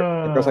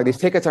the girl's like, these Oh,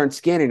 tickets aren't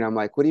scanning. I'm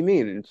like, what do you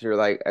mean? And she's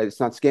like,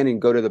 it's not scanning.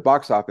 Go to the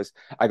box office.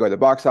 I go to the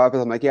box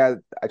office. I'm like, yeah,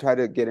 I tried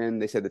to get in.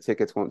 They said the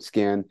tickets won't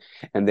scan.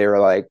 And they were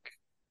like,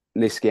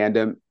 and they scanned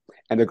them.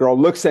 And the girl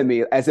looks at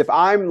me as if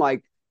I'm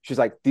like, she's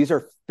like, these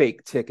are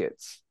fake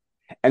tickets.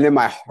 And then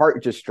my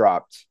heart just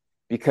dropped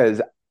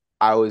because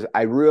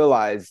I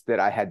realized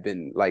that I had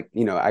been like,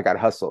 I got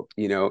hustled.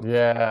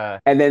 yeah.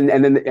 And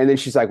then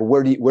she's like,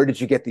 where did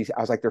you get these?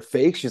 I was like, they're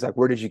fake. She's like,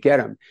 where did you get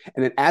them?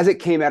 And then as it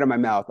came out of my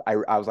mouth, I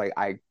was like,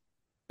 I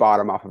bought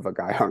them off of a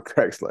guy on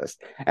Craigslist.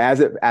 As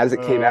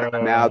it came out of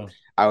my mouth, Uh,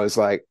 I was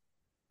like,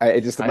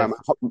 it just I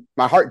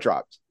my heart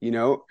dropped.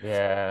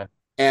 yeah.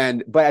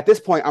 But at this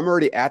point, I'm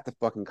already at the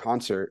fucking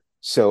concert,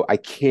 so I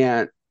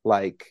can't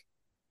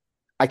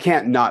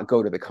not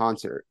go to the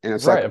concert. And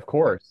it's like, Right, of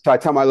course. so I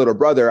tell my little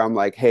brother, I'm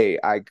like, hey,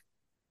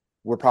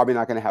 we're probably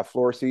not going to have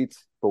floor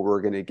seats, but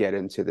we're going to get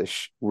into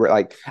this. We're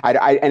like, and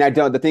I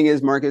don't. The thing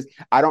is, Marcus,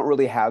 I don't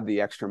really have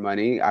the extra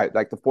money. I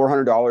like the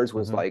 $400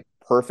 was Hmm. like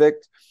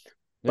perfect,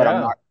 but Yeah.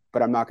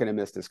 I'm not going to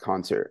miss this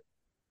concert.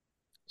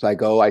 So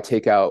I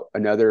take out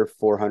another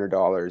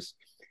 $400,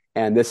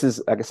 and this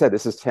is like I said,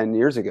 this is 10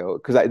 years ago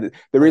because the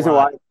Oh reason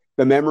why wow.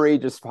 the memory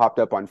just popped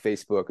up on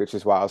Facebook, which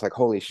is why I was like,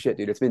 holy shit,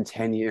 dude, it's been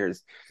 10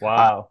 years. Uh,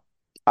 Wow.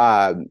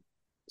 um,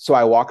 so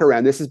I walk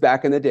around. This is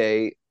back in the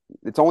day.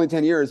 It's only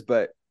 10 years,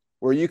 but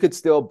where you could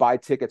still buy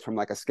tickets from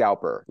like a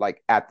scalper,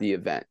 like at the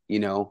event.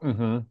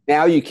 Hmm.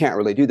 Now you can't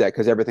really do that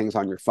because everything's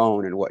on your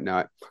phone and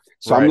whatnot.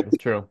 So Right, it's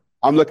true.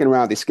 I'm looking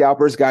around these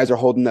scalpers, guys are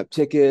holding up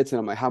tickets, and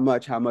I'm like, how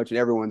much, how much? And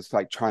everyone's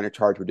like trying to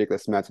charge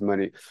ridiculous amounts of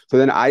money. So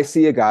then I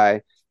see a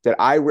guy that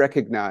I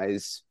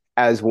recognize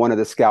as one of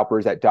the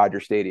scalpers at Dodger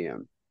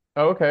Stadium.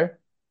 Oh, okay.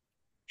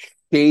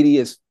 Shady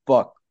as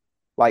fuck.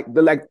 Like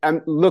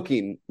I'm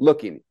looking,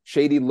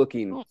 shady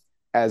looking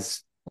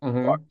as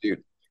fuck, Hmm.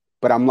 dude.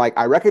 But I'm like,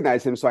 I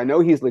recognize him, so I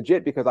know he's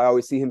legit because I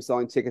always see him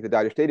selling tickets at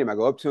Dodger Stadium. I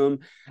go up to him,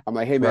 I'm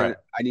like, hey man, Right.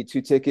 I need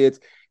 2 tickets.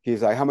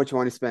 He's like, how much you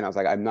want to spend? I was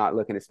like, I'm not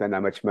looking to spend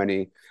that much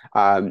money.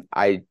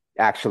 I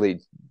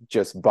actually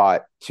just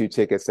bought 2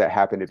 tickets that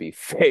happen to be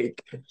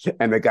fake.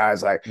 And the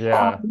guy's like, oh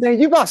Yeah. man,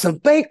 you bought some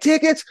fake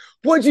tickets?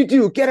 What'd you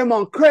do? Get them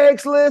on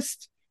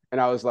Craigslist? And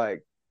I was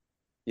like,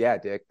 yeah,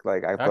 Dick.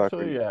 Like I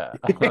Actually,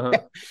 fucking yeah.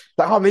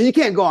 like, oh man, you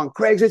can't go on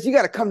Craigslist. You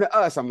got to come to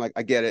us. I'm like,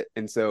 I get it.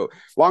 And so,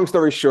 long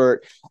story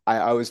short,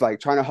 I was like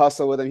trying to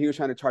hustle with him. He was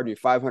trying to charge me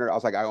 500. I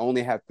was like, I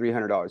only have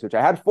 $300, which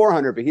I had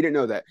 400, but he didn't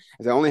know that,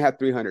 because I only had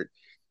 300.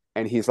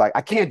 And he's like,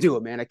 I can't do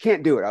it, man. I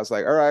can't do it. I was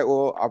like, all right,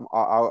 well,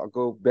 I'll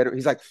go better.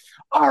 He's like,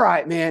 all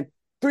right, man,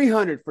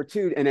 300 for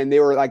two. And then they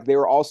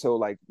were also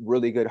like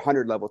really good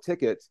 100 level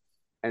tickets.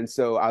 And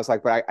so I was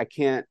like, but I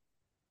can't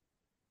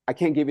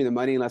give you the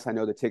money unless I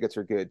know the tickets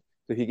are good.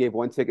 So he gave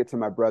one ticket to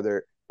my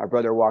brother. My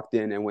brother walked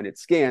in, and when it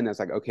scanned, I was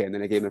like, okay. And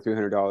then I gave him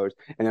 $300,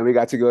 and then we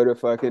got to go to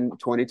fucking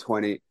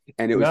 2020,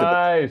 and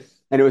Nice.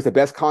 it was the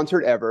best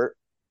concert ever.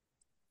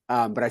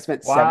 But I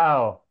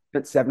Wow.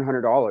 spent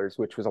 $700,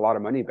 which was a lot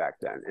of money back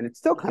then, and it's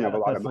still kind of a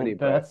Yeah, lot of money.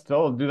 But that's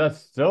still, dude, that's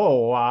still a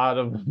lot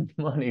of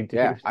money,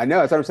 yeah, dude. I know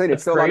that's what I'm saying.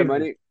 It's That's still a lot of crazy.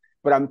 money.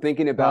 but I'm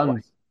thinking about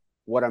like Tons.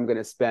 what I'm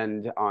gonna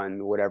spend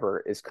on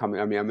whatever is coming.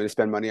 I mean, I'm gonna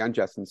spend money on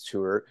Justin's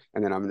tour,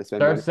 and then I'm gonna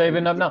spend Start money on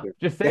saving up now. music.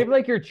 Just Yeah, save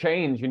like your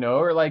change,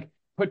 or like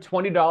put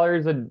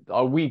 $20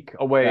 a week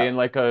away yeah, in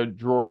like a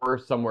drawer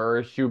somewhere or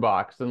a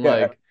shoebox and yeah.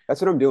 like,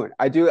 That's what I'm doing.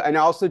 I do, and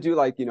I also do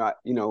like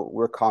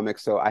we're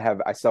comics, so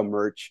I sell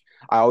merch.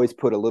 I always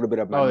put a little bit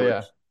of oh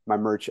yeah. my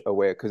merch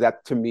away because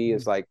that to me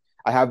is like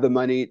I have the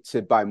money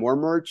to buy more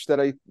merch that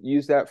I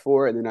use that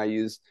for, and then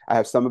I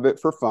have some of it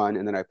for fun,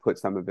 and then I put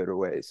some of it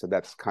away. So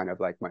that's kind of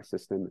like my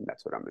system, and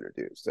that's what I'm gonna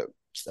do. So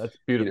That's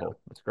you know, beautiful.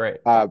 That's great.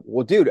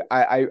 well, dude,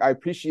 I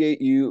appreciate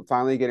you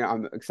finally getting.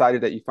 I'm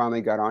excited that you finally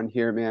got on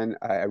here, man.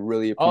 I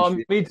really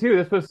appreciate Me too.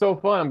 This was so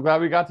fun. I'm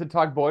glad we got to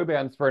talk boy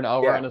bands for an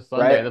hour Yeah, on a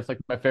Sunday. right. That's like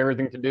my favorite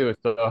thing to do.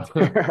 So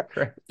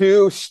great.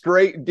 Two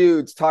straight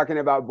dudes talking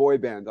about boy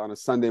bands on a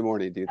Sunday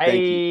morning, dude. Thank you.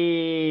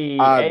 Hey,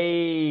 Um,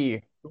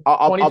 hey,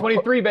 I'll put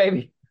 2023,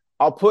 baby.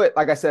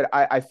 like I said,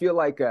 I feel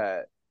like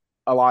a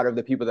lot of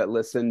the people that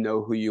listen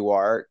know who you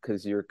are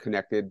because you're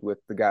connected with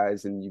the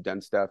guys and you've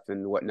done stuff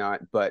and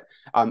whatnot. But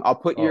Oh, I'll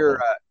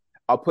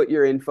put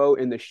your info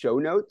in the show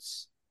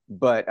notes.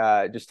 But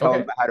just tell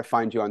them okay. how to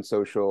find you on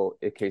social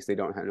in case they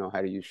don't know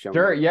how to use show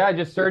Sure. notes. Yeah,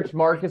 just search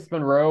Marcus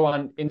Monroe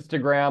on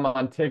Instagram,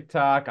 on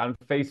TikTok, on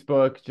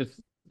Facebook. Just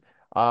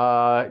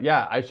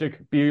yeah, I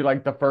should be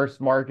like the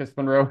first Marcus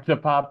Monroe to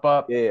pop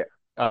up. Yeah,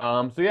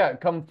 So yeah,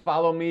 come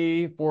follow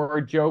me for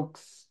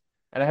jokes.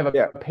 And I have a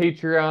yeah.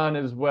 Patreon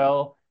as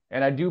well.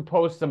 And I do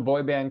post some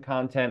boy band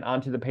content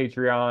onto the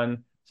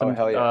Patreon, Oh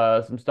hell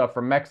yeah. some stuff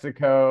from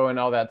Mexico and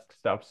all that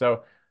stuff.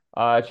 So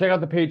check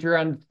out the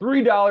Patreon,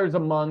 $3 a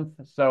month,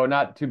 so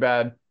not too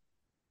bad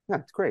Yeah,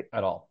 it's great.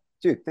 at all.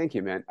 Dude, thank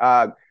you, man.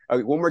 One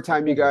more My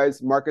time, you pleasure.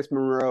 guys. Marcus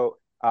Monroe.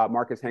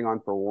 Marcus, hang on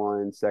for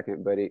 1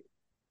 second, buddy.